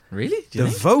 What? Really? The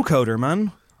vocoder,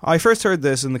 man. I first heard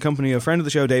this in the company of a friend of the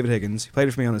show, David Higgins. He played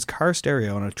it for me on his car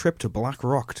stereo on a trip to Black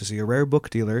Rock to see a rare book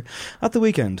dealer at the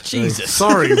weekend. Jesus.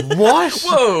 Sorry, what?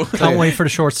 Whoa. Can't wait for the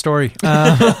short story.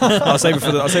 I'll save it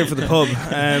for the pub.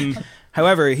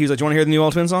 However, he was like, do you want to hear the new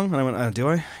All Twin song? And I went, do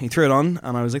I? He threw it on,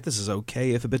 and I was like, this is okay,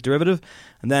 if a bit derivative.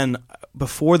 And then,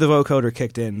 before the vocoder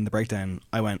kicked in, the breakdown,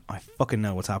 I went, I fucking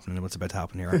know what's happening and what's about to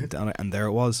happen here. And there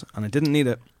it was. And I didn't need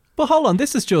it. But hold on,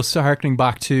 this is just harkening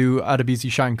back to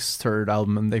Adebisi Shank's third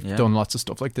album, and they've done lots of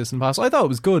stuff like this in the past. I thought it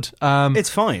was good. It's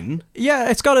fine. Yeah,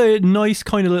 it's got a nice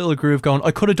kind of little groove going.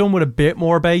 I could have done with a bit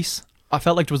more bass. I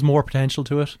felt like there was more potential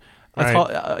to it. I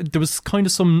thought there was kind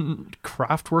of some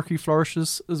craftworky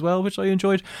flourishes as well, which I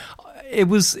enjoyed. It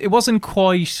wasn't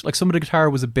quite like, some of the guitar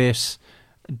was a bit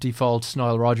default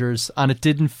Nile Rodgers, and it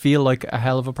didn't feel like a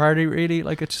hell of a party, really.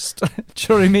 Like, it just, do you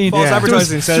know what I mean? False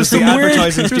advertising says the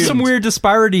advertising student. There's some weird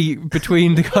disparity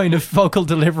between the kind of vocal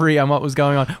delivery and what was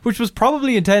going on, which was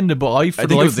probably intended, but I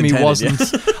wasn't.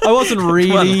 Yeah. I wasn't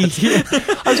really.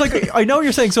 I was like, I know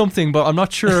you're saying something, but I'm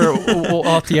not sure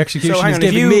what the execution is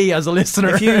giving me as a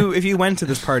listener. If you went to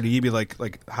this party, you'd be like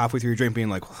halfway through your drink being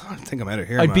like, well, I think I'm out of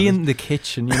here. I'd be in the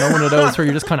kitchen, one of those where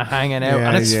you're just kind of hanging out,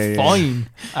 and it's fine.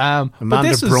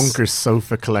 Amanda Brunker's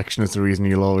sofa collection is the reason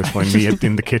you'll always find me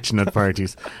in the kitchen at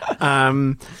parties.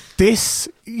 I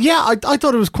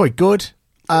thought it was quite good.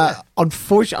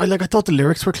 Unfortunately, I thought the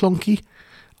lyrics were clunky.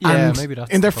 Yeah, and maybe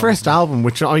that's in their first album,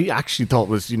 which I actually thought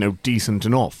was, decent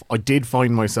enough, I did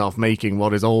find myself making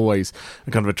what is always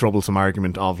a kind of a troublesome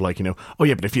argument of like, oh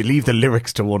yeah, but if you leave the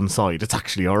lyrics to one side, it's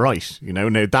actually all right.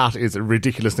 Now that is a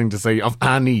ridiculous thing to say of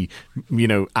any,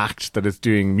 act that is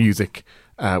doing music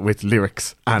with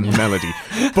lyrics and melody.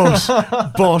 But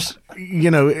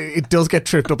it does get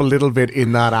tripped up a little bit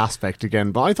in that aspect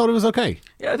again. But I thought it was okay.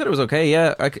 Yeah, I thought it was okay.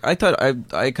 Yeah, I thought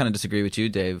I kind of disagree with you,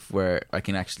 Dave, where I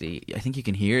think you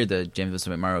can hear the James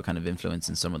Vincent McMorrow kind of influence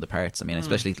in some of the parts. I mean,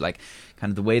 especially like kind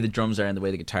of the way the drums are and the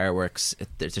way the guitar works.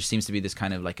 There seems to be this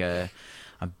kind of like a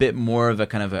bit more of a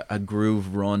kind of a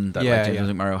groove run that James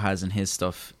Vincent McMorrow has in his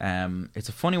stuff. It's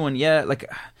a funny one. Yeah, like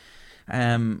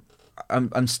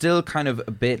I'm still kind of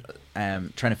a bit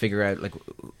trying to figure out like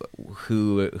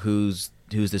who's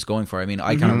this going for. I mean,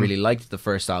 I kind of really liked the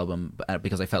first album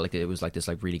because I felt like it was like this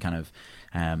like really kind of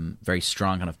very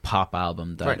strong kind of pop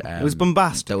album that it was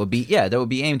bombastic. That would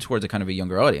be aimed towards a kind of a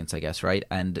younger audience, I guess, right?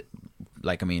 And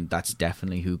like, I mean, that's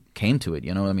definitely who came to it,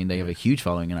 I mean, they have a huge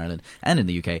following in Ireland and in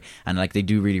the UK, and like they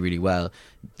do really, really well.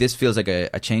 This feels like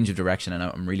a change of direction, and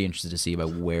I'm really interested to see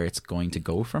about where it's going to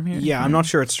go from here. Yeah, I'm not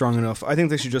sure it's strong enough. I think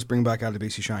they should just bring back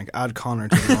Adebisi Shank, add Connor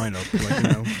to the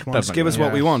lineup. Come on, just give us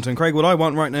what we want. And Craig, what I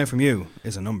want right now from you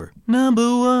is a number. Number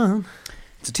one.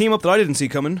 It's a team up that I didn't see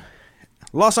coming.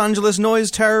 Los Angeles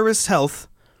noise terrorists Health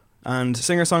and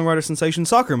singer-songwriter sensation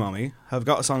Soccer Mommy have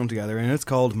got a song together, and it's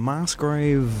called Mass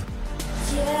Grave.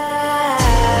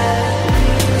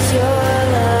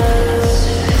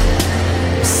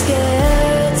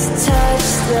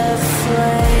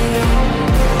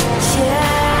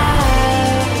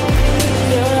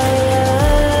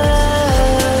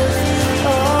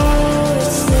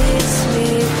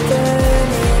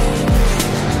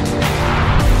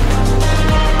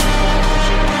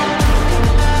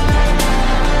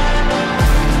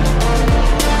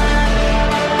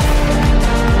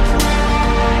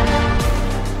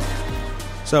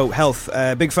 So, Health,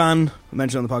 big fan. I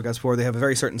mentioned on the podcast before, they have a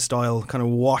very certain style, kind of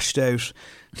washed out,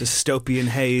 dystopian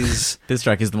haze. This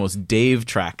track is the most Dave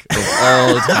track of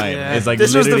all time. It's like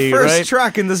this was the first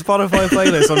track in the Spotify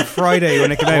playlist on Friday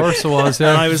when it came out. Of course it was,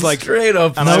 yeah. And I was like, straight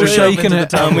up, and I was shaking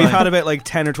it. And we've had about like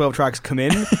 10 or 12 tracks come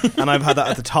in, and I've had that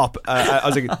at the top. I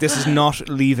was like, this is not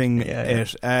leaving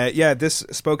it. This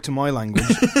spoke to my language.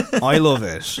 I love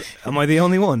it. Am I the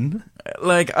only one?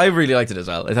 Like, I really liked it as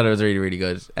well. I thought it was really, really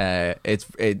good.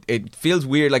 It feels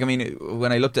weird. Like, I mean,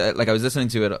 when I looked at it, like I was listening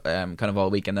to it kind of all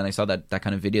week, and then I saw that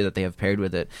kind of video that they have paired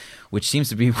with it, which seems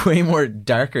to be way more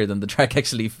darker than the track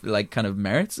actually like kind of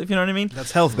merits, if you know what I mean.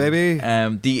 That's Health, baby.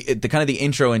 The kind of the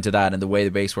intro into that and the way the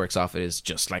bass works off it is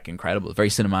just like incredible, very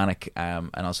cinematic,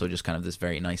 and also just kind of this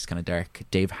very nice kind of dark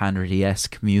Dave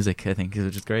Hanratty-esque music, I think,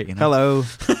 which is great. Hello.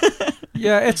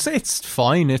 Yeah, it's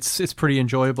fine. It's pretty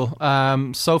enjoyable.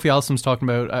 Sophie Alsom's talking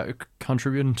about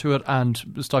contributing to it, and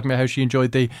was talking about how she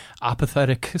enjoyed the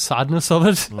apathetic sadness of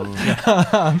it.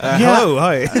 Hello,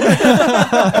 hi.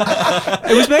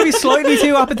 It was maybe slightly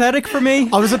too apathetic for me.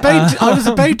 I was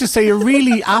about to say,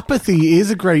 really, apathy is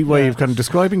a great way of kind of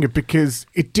describing it, because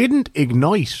it didn't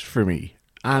ignite for me,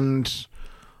 and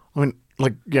I mean,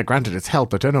 like, yeah, granted, it's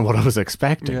Health. I don't know what I was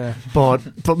expecting, but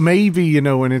maybe,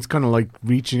 when it's kind of like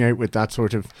reaching out with that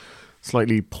sort of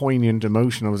slightly poignant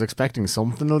emotion. I was expecting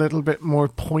something a little bit more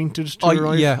pointed to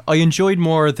arrive. Yeah, I enjoyed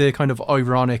more the kind of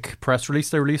ironic press release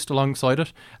they released alongside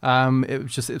it. It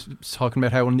was talking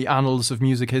about how in the annals of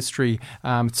music history,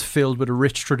 it's filled with a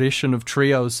rich tradition of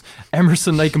trios: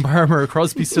 Emerson, Lake and Palmer,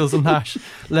 Crosby, Stills and Nash,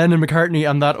 Lennon, McCartney,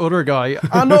 and that other guy,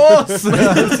 and us.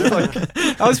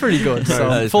 That was pretty good.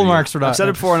 So full marks for that. I've said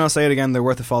it before and I'll say it again. They're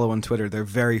worth a follow on Twitter. They're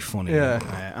very funny. Yeah.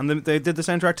 And they did the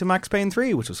soundtrack to Max Payne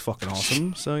 3, which was fucking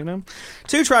awesome. So, you know.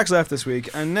 2 tracks left this week,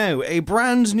 and now a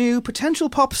brand new potential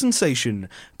pop sensation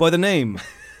by the name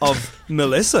of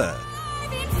Melissa.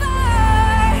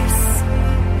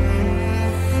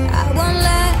 I won't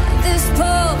let this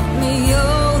pull me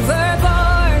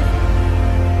overboard.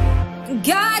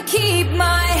 God, keep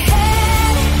my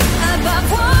head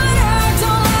above water.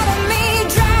 Don't let me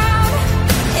drown.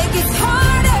 It gets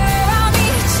harder. I'll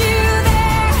meet you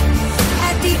there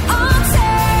at the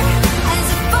altar as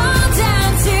I fall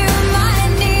down to my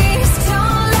knees.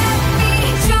 Don't let me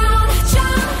drown,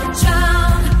 drown,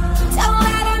 drown. Don't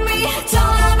let me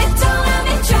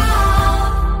drown.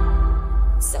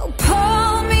 So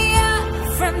pull me up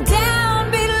from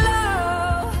down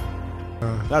below.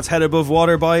 That's Head Above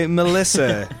Water by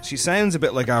Melissa. She sounds a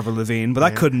bit like Avril Lavigne, but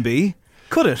that couldn't be.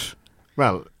 Could it?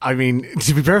 Well, I mean,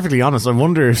 to be perfectly honest, I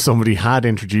wonder if somebody had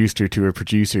introduced her to a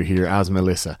producer here as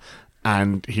Melissa,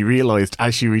 and he realised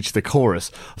as she reached the chorus,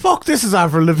 fuck, this is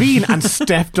Avril Lavigne, and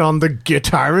stepped on the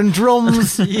guitar and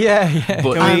drums. Yeah.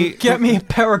 But get me a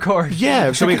power chord.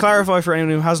 Yeah. Shall we clarify for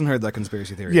anyone who hasn't heard that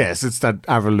conspiracy theory? Yes, it's that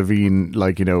Avril Lavigne,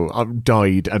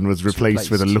 died and was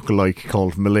replaced with a lookalike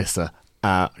called Melissa.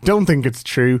 Don't think it's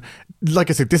true. Like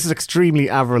I said, this is extremely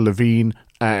Avril Lavigne.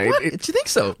 What? Do you think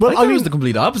so? Well, I mean, it was the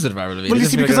complete opposite of Avril Lavigne. Well, you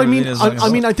see, because I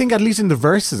mean, I think at least in the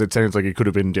verses, it sounds like it could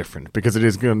have been different because it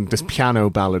is this piano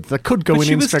ballad that could go in.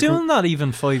 She was doing that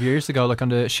even 5 years ago. Like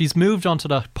she's moved onto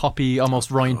that poppy, almost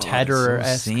Ryan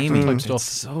Tedder-esque type stuff. It's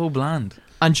so bland.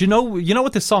 And you know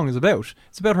what this song is about?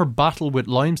 It's about her battle with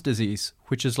Lyme's disease,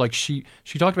 which is like she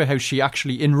talked about how she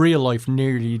actually in real life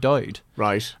nearly died.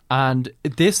 Right. And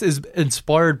this is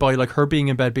inspired by like her being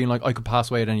in bed, being like, I could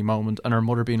pass away at any moment, and her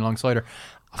mother being alongside her.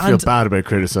 I feel bad about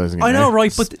criticising it. I know,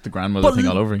 right? But the grandmother thing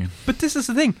all over again. But this is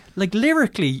the thing. Like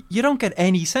lyrically, you don't get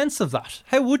any sense of that.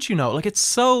 How would you know? Like it's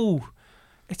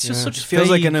just such. It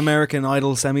feels like an American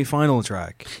Idol semi-final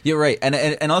track. You're right,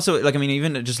 and also like I mean,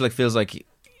 even it just like feels like.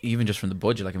 Even just from the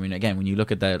budget, like I mean, again, when you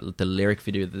look at the lyric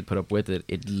video that they put up with it,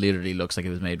 it literally looks like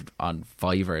it was made on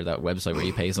Fiverr, that website where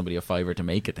you pay somebody a $5 to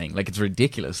make a thing. Like it's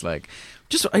ridiculous. Like,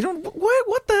 just what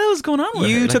the hell is going on with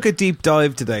You it? took a deep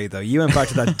dive today, though. You went back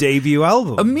to that debut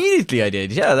album. Immediately, I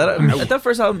did. Yeah, that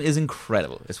first album is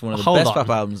incredible. It's one of the best pop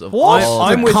albums of all.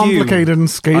 I'm with complicated you. and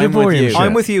skater boy and shit.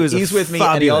 I'm with you. He's with me,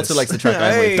 and he also likes the track.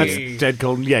 Hey. I'm with you. That's Dead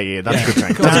Cold. Yeah, that's a good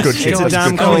track. That's a good shit. It's a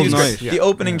damn cold night. The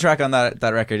opening track on that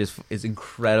record is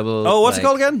incredible. Oh, what's it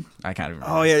called again? I can't remember.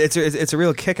 Oh yeah, it's a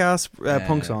real kick-ass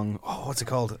punk song. Oh, what's it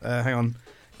called? Hang on.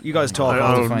 You guys talk.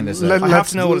 I'll find this. I have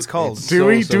to know what it's called. Do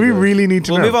we really need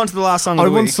to know? We'll move on to the last song of I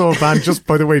the week. once saw a band, just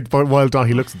by the way, while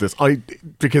Dahi looks at this,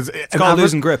 because it's called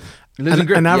Losing Grip.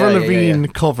 An Avril Lavigne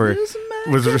cover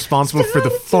was responsible for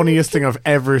the funniest thing I've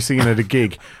ever seen at a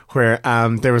gig, where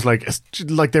there was like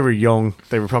they were young,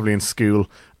 they were probably in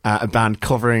school, a band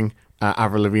covering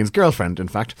Avril Lavigne's Girlfriend, in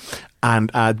fact,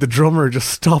 and the drummer just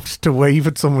stopped to wave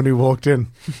at someone who walked in.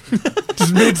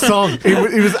 Just mid-song.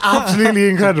 It was absolutely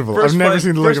incredible. I've never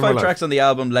seen the like of my life. First 5 tracks on the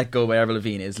album Let Go by Avril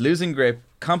Lavigne is Losing Grip,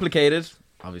 Complicated,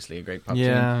 obviously a great pop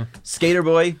tune, Skater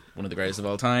Boy, one of the greatest of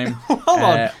all time. Hold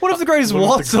on, one of the greatest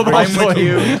waltz of all I'm time. With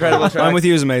You, incredible track. I'm With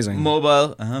You is amazing.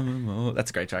 Mobile,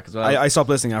 that's a great track as well. I stopped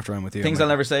listening after I'm With You. Things I'll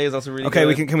Never Say is also really okay,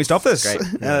 good. Can we stop this?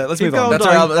 Great. Let's move on.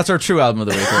 That's our true album of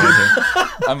the week.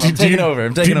 I'm taking over.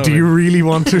 Do you really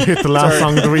want to hit the last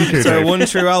song of the week? It's our one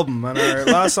true album, and our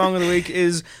last song of the week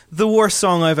is the worst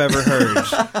song I've ever heard.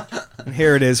 And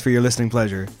here it is for your listening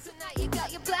pleasure. You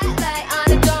got your black light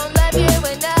on and don't love you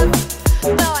enough.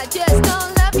 No, I just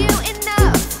don't love you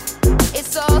enough.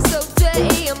 It's all so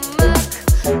dirty and muck.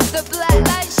 The black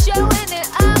light's showing it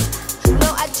up.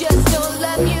 No, I just don't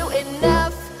love you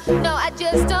enough. No, I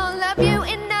just don't love you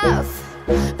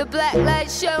enough. The black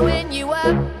light's showing you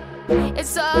up.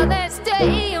 It's all that's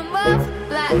dirty and rough.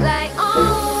 Black light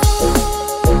on.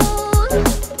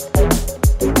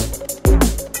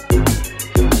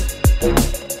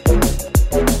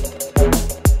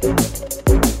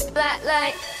 Black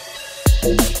light.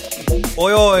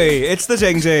 Oi oi, it's the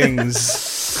Ting Tings.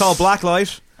 It's called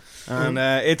Blacklight. And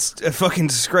it's a fucking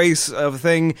disgrace of a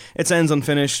thing. It sounds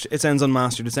unfinished, it sounds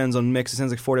unmastered, it sounds unmixed, it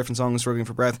sounds like 4 different songs struggling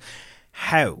for breath.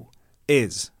 How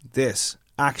is this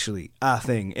actually a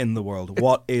thing in the world.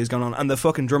 What is going on? And the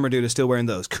fucking drummer dude is still wearing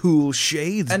those cool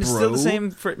shades, and it's bro. still the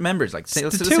same for members. Like the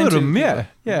two of them,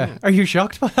 yeah. Are you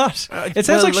shocked by that? It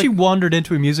sounds like she wandered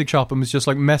into a music shop and was just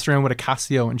like messing around with a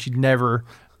Casio, and she'd never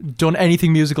done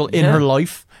anything musical in her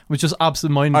life. It was just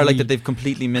absent-mindedly. Or like that they've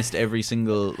completely missed every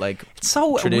single like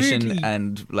tradition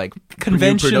and like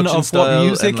convention of what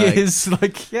music is.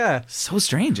 Like, yeah, so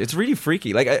strange. It's really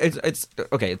freaky. Like it's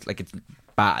okay. It's like it's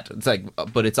bad. It's like,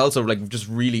 but it's also like just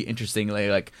really interesting.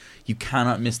 Like you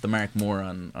cannot miss the mark more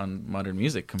on modern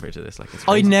music compared to this. Like it's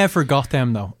I never got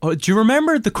them though. Do you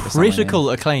remember the critical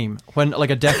acclaim when like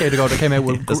a decade ago they came out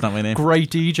with That's Not My Name,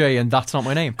 Great DJ and That's Not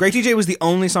My Name? Great DJ was the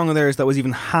only song of theirs that was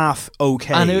even half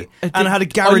okay, and it had a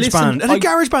garage band. It had a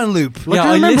garage band loop. Like,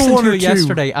 I listened to it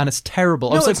yesterday and it's terrible.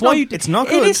 No, I was like, why? It's not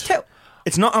good. It is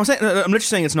it's not. I'm literally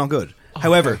saying it's not good.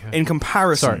 However, in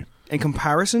comparison. In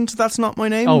comparison to That's Not My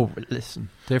Name. Oh, listen,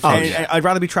 I'd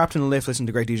rather be trapped in a lift listening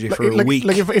to Great DJ for a week.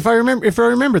 Like if I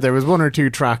remember, there was one or two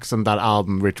tracks on that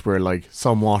album which were like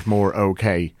somewhat more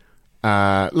okay.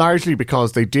 Largely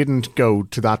because they didn't go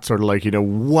to that sort of like, you know,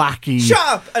 wacky. Shut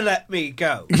up and let me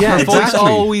go. Yeah, her exactly.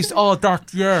 voice always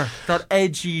that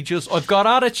edgy. Just I've got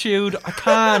attitude. I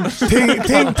can't.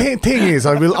 Thing is,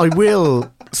 I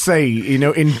will say, you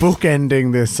know, in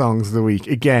bookending this songs of the week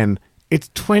again, it's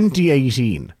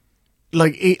 2018.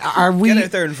 Like, are we? Get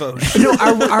out there and vote. No,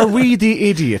 are we the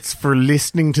idiots for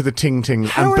listening to the Ting Ting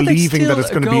and believing that it's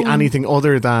going to be anything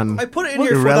other than? I put it in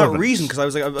here for that reason because I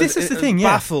was like, this is the thing,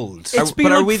 baffled.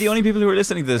 But are we the only people who are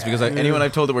listening to this? Because anyone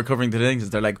I've told that we're covering the things,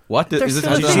 they're like, "What? Is this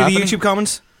Did you see the YouTube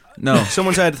comments? No.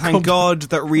 Someone said, "Thank God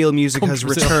that real music has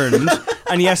returned."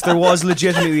 And yes, there was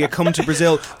legitimately a come to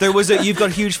Brazil. There was you've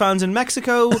got huge fans in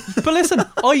Mexico. But listen,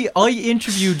 I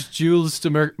interviewed Jules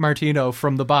Martino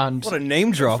from the band. What a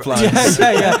name drop, lads.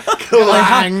 Yeah.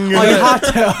 Clang. I had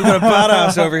to. You've got a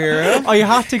badass over here. Huh? I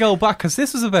had to go back because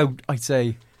this was about, I'd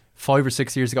say, 5 or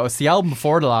 6 years ago. It's the album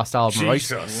before the last album,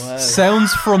 Jesus. right? Wow.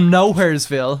 Sounds from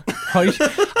Nowheresville, right?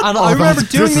 And I remember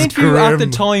doing the interview at the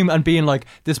time and being like,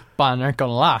 this band aren't going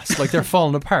to last. Like, they're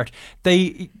falling apart.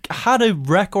 They had a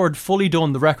record fully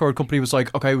done. The record company was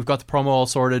like, okay, we've got the promo all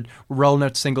sorted. We're rolling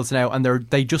out singles now. And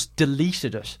they just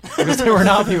deleted it because they weren't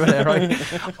happy with it, right?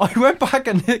 I went back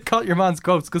and got your man's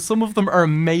quotes because some of them are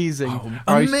amazing.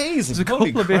 Right? Amazing. There's a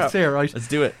couple of bits here, right? Let's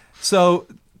do it. So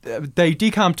they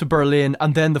decamped to Berlin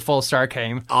and then the false start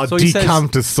came. Oh, so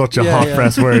decamped is such a hot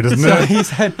press word, isn't so it? He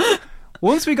said,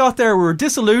 once we got there, we were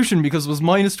disillusioned because it was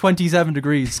minus 27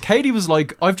 degrees. Katie was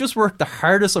like, I've just worked the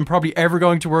hardest I'm probably ever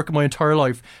going to work in my entire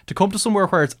life to come to somewhere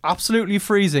where it's absolutely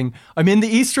freezing. I'm in the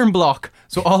Eastern Bloc,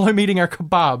 so all I'm eating are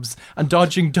kebabs and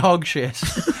dodging dog shit.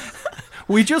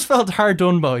 We just felt hard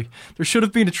done by. There should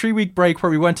have been a 3-week break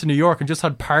where we went to New York and just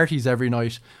had parties every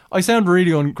night. I sound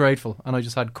really ungrateful, and I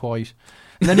just had quiet.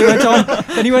 And then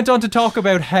he went on to talk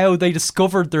about how they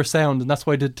discovered their sound, and that's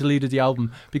why they deleted the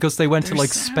album, because they went to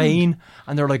like Spain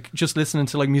and they're like just listening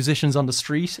to like musicians on the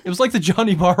street. It was like the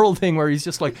Johnny Marl thing where he's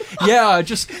just like, yeah,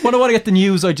 just when I want to get the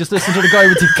news, I just listen to the guy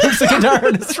with the acoustic guitar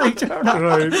in the street.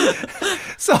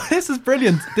 Right. So this is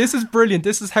brilliant.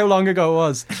 This is how long ago it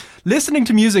was. Listening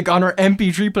to music on our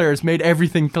MP3 players made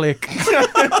everything click.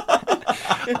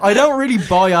 I don't really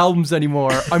buy albums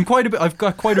anymore. I've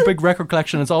got quite a big record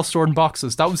collection. It's all stored in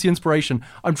boxes. That was the inspiration.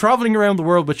 I'm travelling around the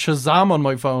world with Shazam on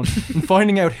my phone and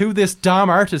finding out who this damn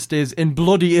artist is in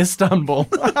bloody Istanbul.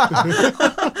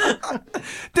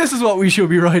 This is what we should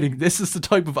be writing. This is the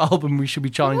type of album we should be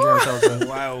challenging ourselves with.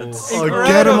 Wow. Oh,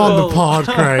 get him on the pod,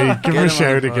 Craig. Give him a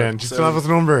shout again. Do you still have his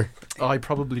number? Oh, I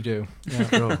probably do. Yeah,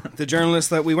 cool. The journalist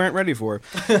that we weren't ready for.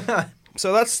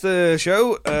 So that's the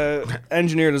show,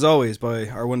 engineered as always by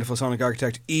our wonderful sonic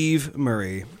architect Eve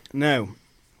Murray. Now,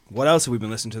 what else have we been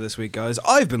listening to this week, guys?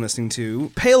 I've been listening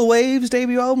to Pale Waves'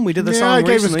 debut album. We did the song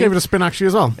recently. I gave it a spin actually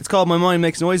as well. It's called My Mind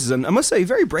Makes Noises, and I must say,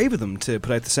 very brave of them to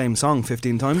put out the same song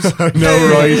 15 times. No,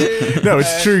 right? No,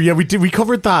 it's true. Yeah, we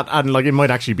covered that, and like it might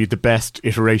actually be the best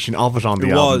iteration of it on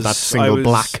the album. That single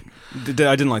Black. I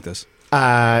didn't like this.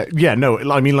 Yeah, no,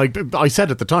 I mean, like I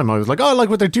said at the time, I was like, oh, I like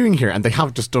what they're doing here, and they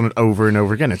have just done it over and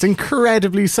over again. It's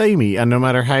incredibly samey, and no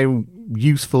matter how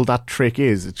useful that trick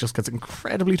is, it just gets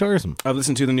incredibly tiresome. I've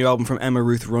listened to the new album from Emma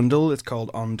Ruth Rundle. It's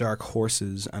called On Dark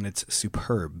Horses, and it's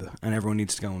superb, and everyone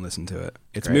needs to go and listen to it.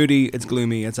 It's great. Moody, it's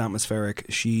gloomy, it's atmospheric.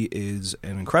 She is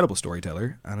an incredible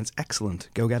storyteller, and it's excellent.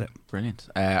 Go get it. Brilliant.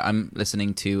 I'm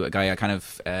listening to a guy I kind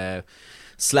of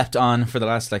slept on for the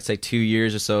last, like, say, 2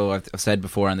 years or so. I've said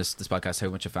before on this podcast how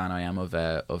much a fan I am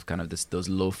of kind of those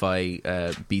lo-fi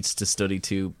beats to study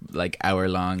to, like,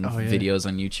 hour-long videos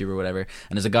on YouTube or whatever.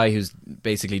 And there's a guy who's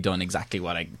basically done exactly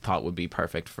what I thought would be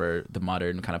perfect for the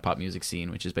modern kind of pop music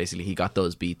scene, which is basically he got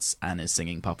those beats and is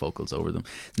singing pop vocals over them.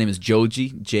 His name is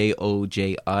Joji,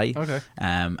 Joji. Okay.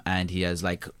 And he has,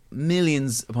 like,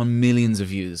 millions upon millions of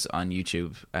views on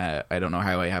YouTube. I don't know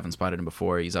how I haven't spotted him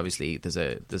before. He's obviously there's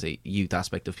a youth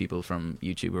aspect of people from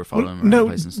YouTube who are following him around the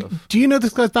place and stuff. Do you know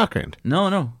this guy's background?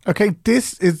 No. Okay,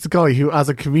 this is the guy who, as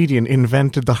a comedian,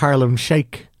 invented the Harlem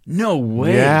Shake. No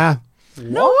way. Yeah.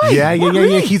 No way. Yeah.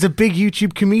 Really? He's a big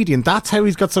YouTube comedian. That's how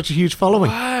he's got such a huge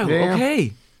following. Wow. Yeah.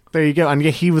 Okay. There you go. And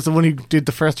yeah, he was the one who did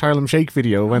the first Harlem Shake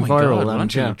video. Went viral.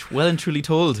 Well and truly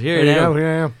told. There you go.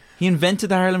 Yeah. He invented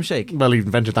the Harlem Shake. Well, he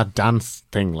invented that dance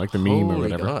thing, like the meme or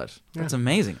whatever. Holy God. That's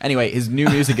amazing. Anyway, his new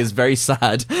music is very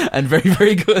sad and very,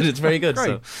 very good. It's very good.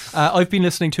 So. I've been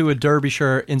listening to a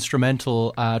Derbyshire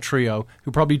instrumental trio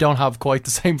who probably don't have quite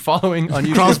the same following on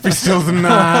YouTube. Crosby, Stills and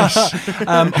Nash,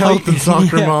 Health and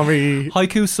Soccer Mommy.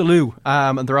 Haiku Salute.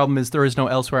 And their album is There Is No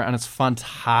Elsewhere, and it's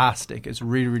fantastic. It's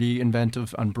really, really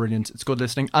inventive and brilliant. It's good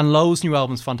listening. And Lowe's new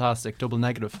album's fantastic, Double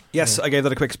Negative. Yes, I gave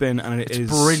that a quick spin, and it's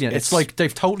brilliant. It's like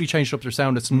they've totally changed up their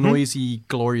sound. It's noisy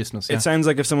gloriousness. It sounds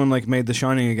like if someone like made The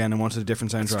Shining again and wanted a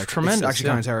different soundtrack. It's tremendous. It's actually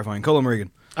kind of terrifying. Colin Morgan.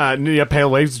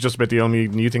 Pale Waves is just about the only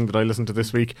new thing that I listened to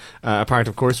this week, apart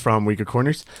of course from Weaker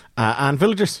Corners, and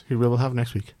Villagers, who we will have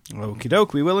next week. Okie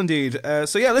doke, we will indeed.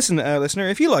 So yeah, listen, listener,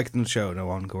 if you like the show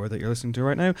No Encore that you're listening to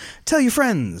right now, tell your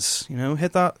friends,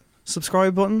 hit that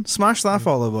subscribe button, smash that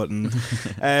follow button.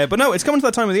 But no, it's coming to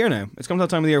that time of the year now. It's coming to that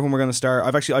time of the year when we're going to start.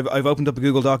 I've opened up a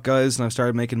Google Doc, guys, and I've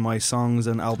started making my songs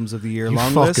and albums of the year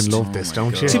long list. You fucking love this,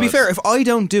 don't you? To be fair, if I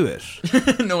don't do it,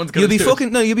 no one's going to do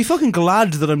it. You'll be fucking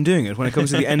glad that I'm doing it when it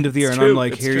comes to the end of the year, and I'm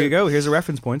like, here you go, here's a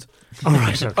reference point. All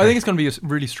right, okay. I think it's going to be a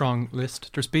really strong list.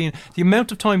 There's been the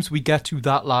amount of times we get to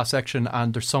that last section,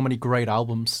 and there's so many great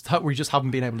albums that we just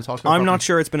haven't been able to talk about. I'm not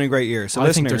sure it's been a great year. So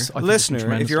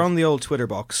listener, if you're on the old Twitter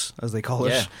box, as they call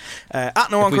it,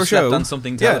 at No Encore Show, on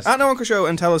something, tell us. At No Encore Show,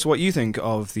 and tell us what you think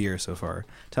of the year so far.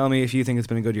 Tell me if you think it's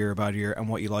been a good year or a bad year, and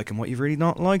what you like and what you've really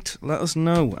not liked. Let us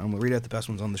know, and we'll read out the best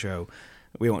ones on the show.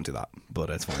 We won't do that, but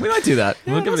it's fine. We might do that.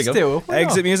 We'll give it a go.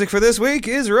 Exit music for this week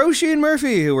is Roisin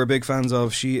Murphy, who we're big fans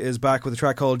of. She is back with a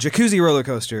track called Jacuzzi Roller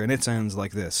Coaster, and it sounds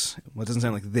like this. Well, it doesn't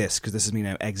sound like this, because this is me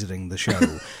now exiting the show.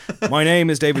 My name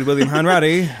is David William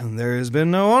Hanratty, and there has been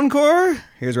no encore.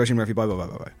 Here's Roisin Murphy. Bye, bye, bye,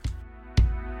 bye, bye.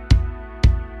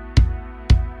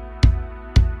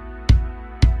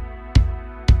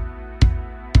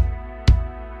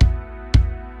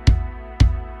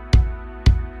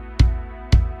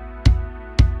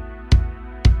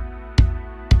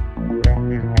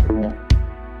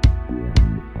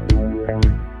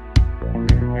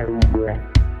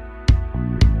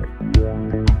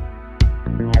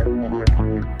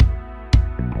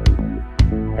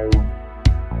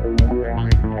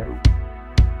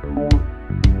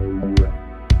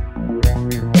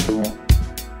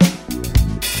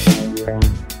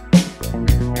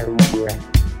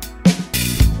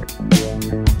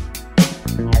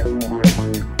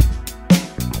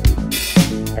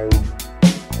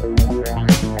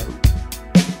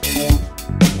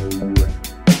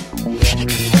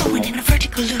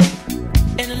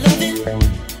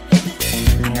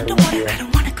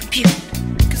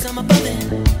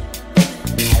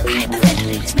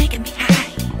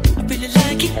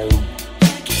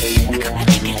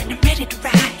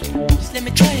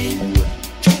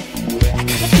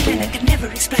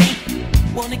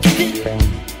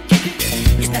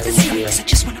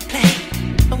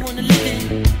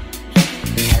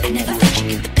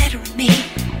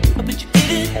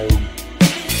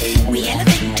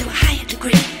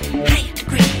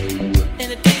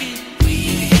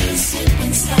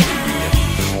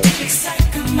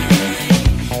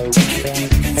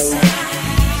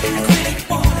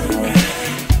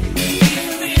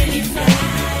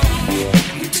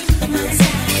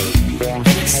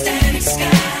 Sky,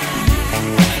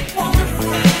 water.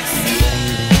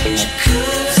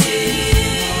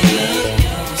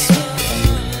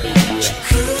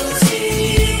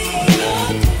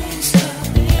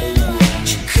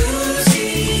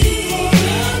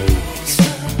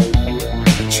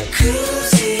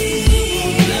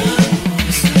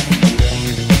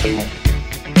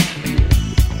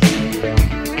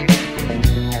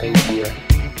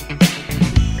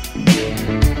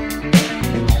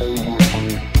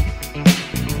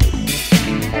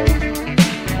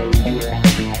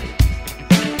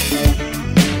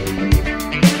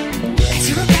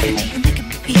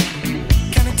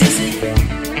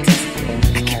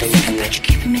 Would you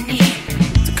keep me near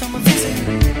to come and visit?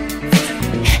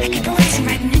 I keep on racing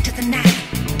right into the night.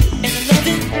 And I love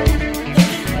it.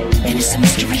 And it's a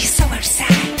mystery so outside.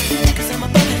 Cause I'm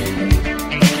above it.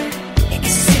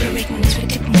 It's exhilarating as we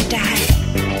dip and we die.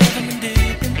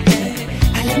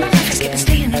 I live my life escape and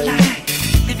staying alive.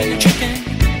 Living and tripping.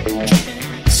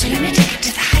 So let me take it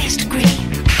to the highest degree.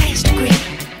 Highest degree.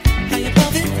 High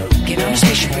above it. Get on the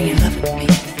spaceship, bring your love with me.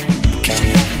 Catch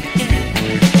your love, yeah.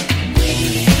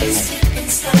 We slip and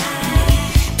slide.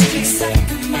 Take it inside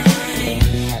the mind.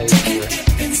 Take it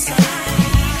deep inside.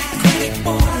 Credit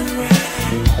border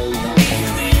ride. Can't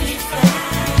really fly.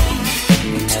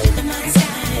 To the mind's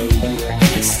eye.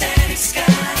 In a static sky.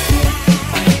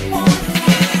 I wanna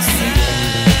rise.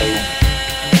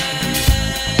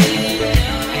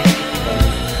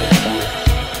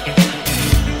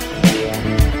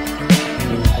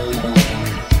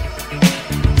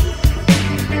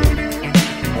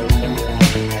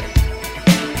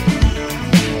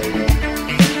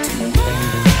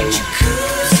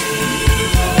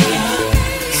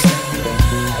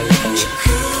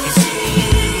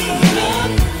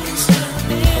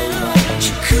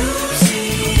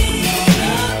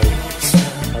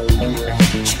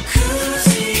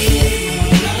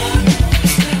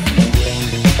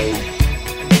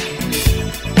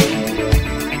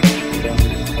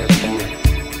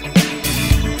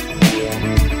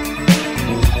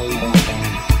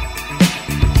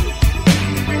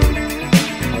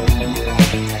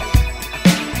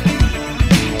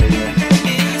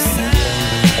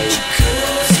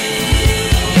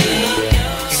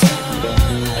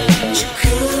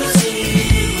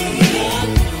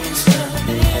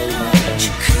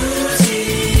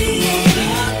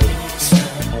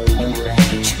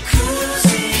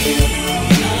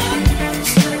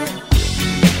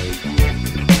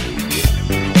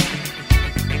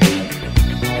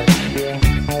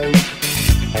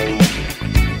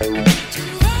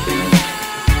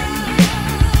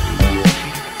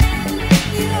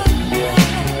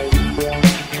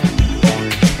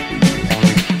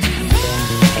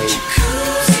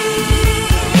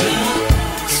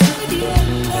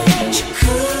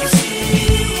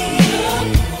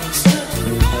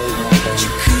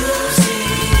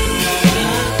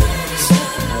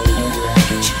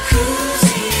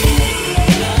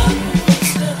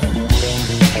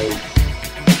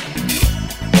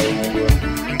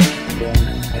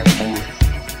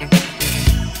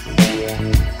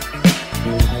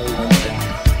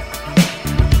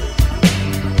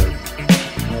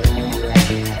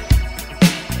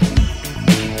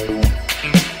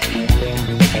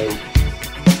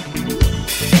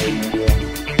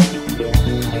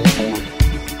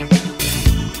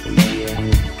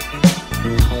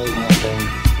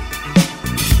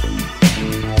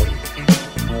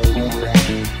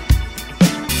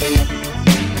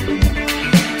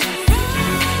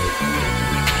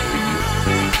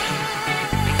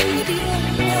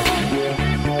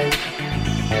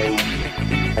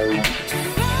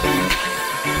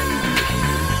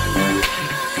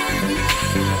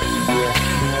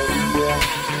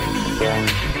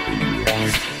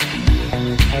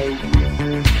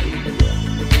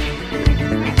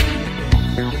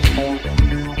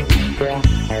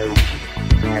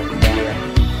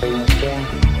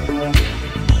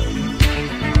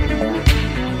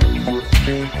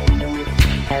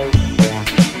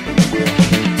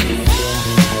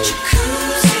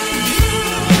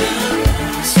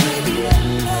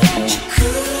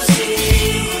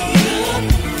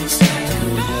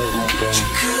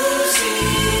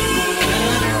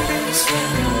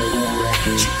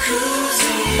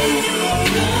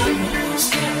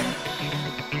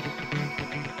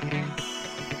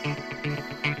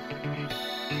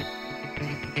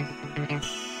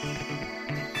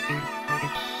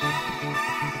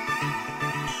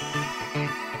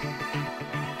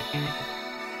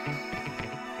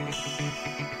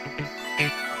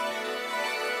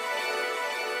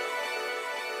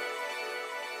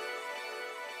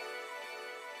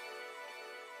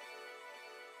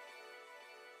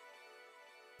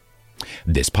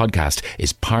 This podcast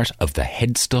is part of the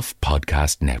Headstuff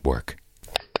Podcast Network.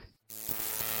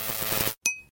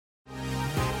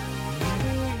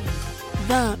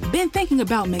 Been thinking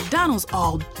about McDonald's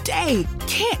all day.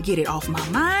 Can't get it off my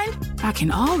mind. I can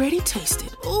already taste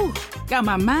it. Ooh, got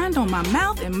my mind on my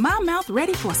mouth and my mouth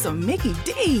ready for some Mickey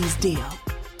D's deal.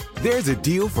 There's a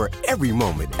deal for every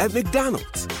moment at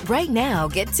McDonald's. Right now,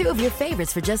 get 2 of your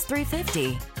favorites for just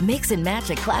 $3.50. Mix and match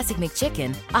a classic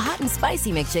McChicken, a hot and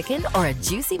spicy McChicken, or a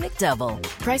juicy McDouble.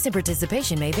 Price and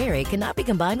participation may vary. Cannot be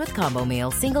combined with combo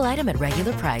meal. Single item at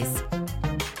regular price.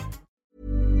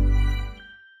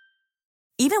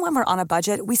 Even when we're on a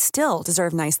budget, we still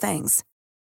deserve nice things.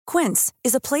 Quince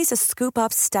is a place to scoop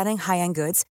up stunning high-end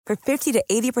goods for 50 to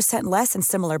 80% less than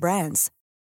similar brands.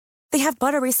 They have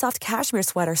buttery soft cashmere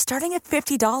sweaters starting at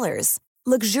 $50,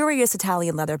 luxurious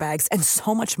Italian leather bags, and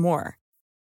so much more.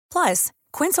 Plus,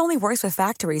 Quince only works with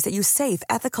factories that use safe,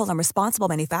 ethical, and responsible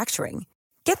manufacturing.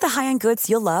 Get the high-end goods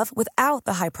you'll love without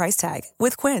the high price tag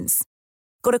with Quince.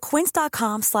 Go to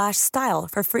quince.com/style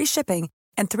for free shipping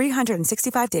and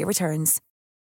 365-day returns.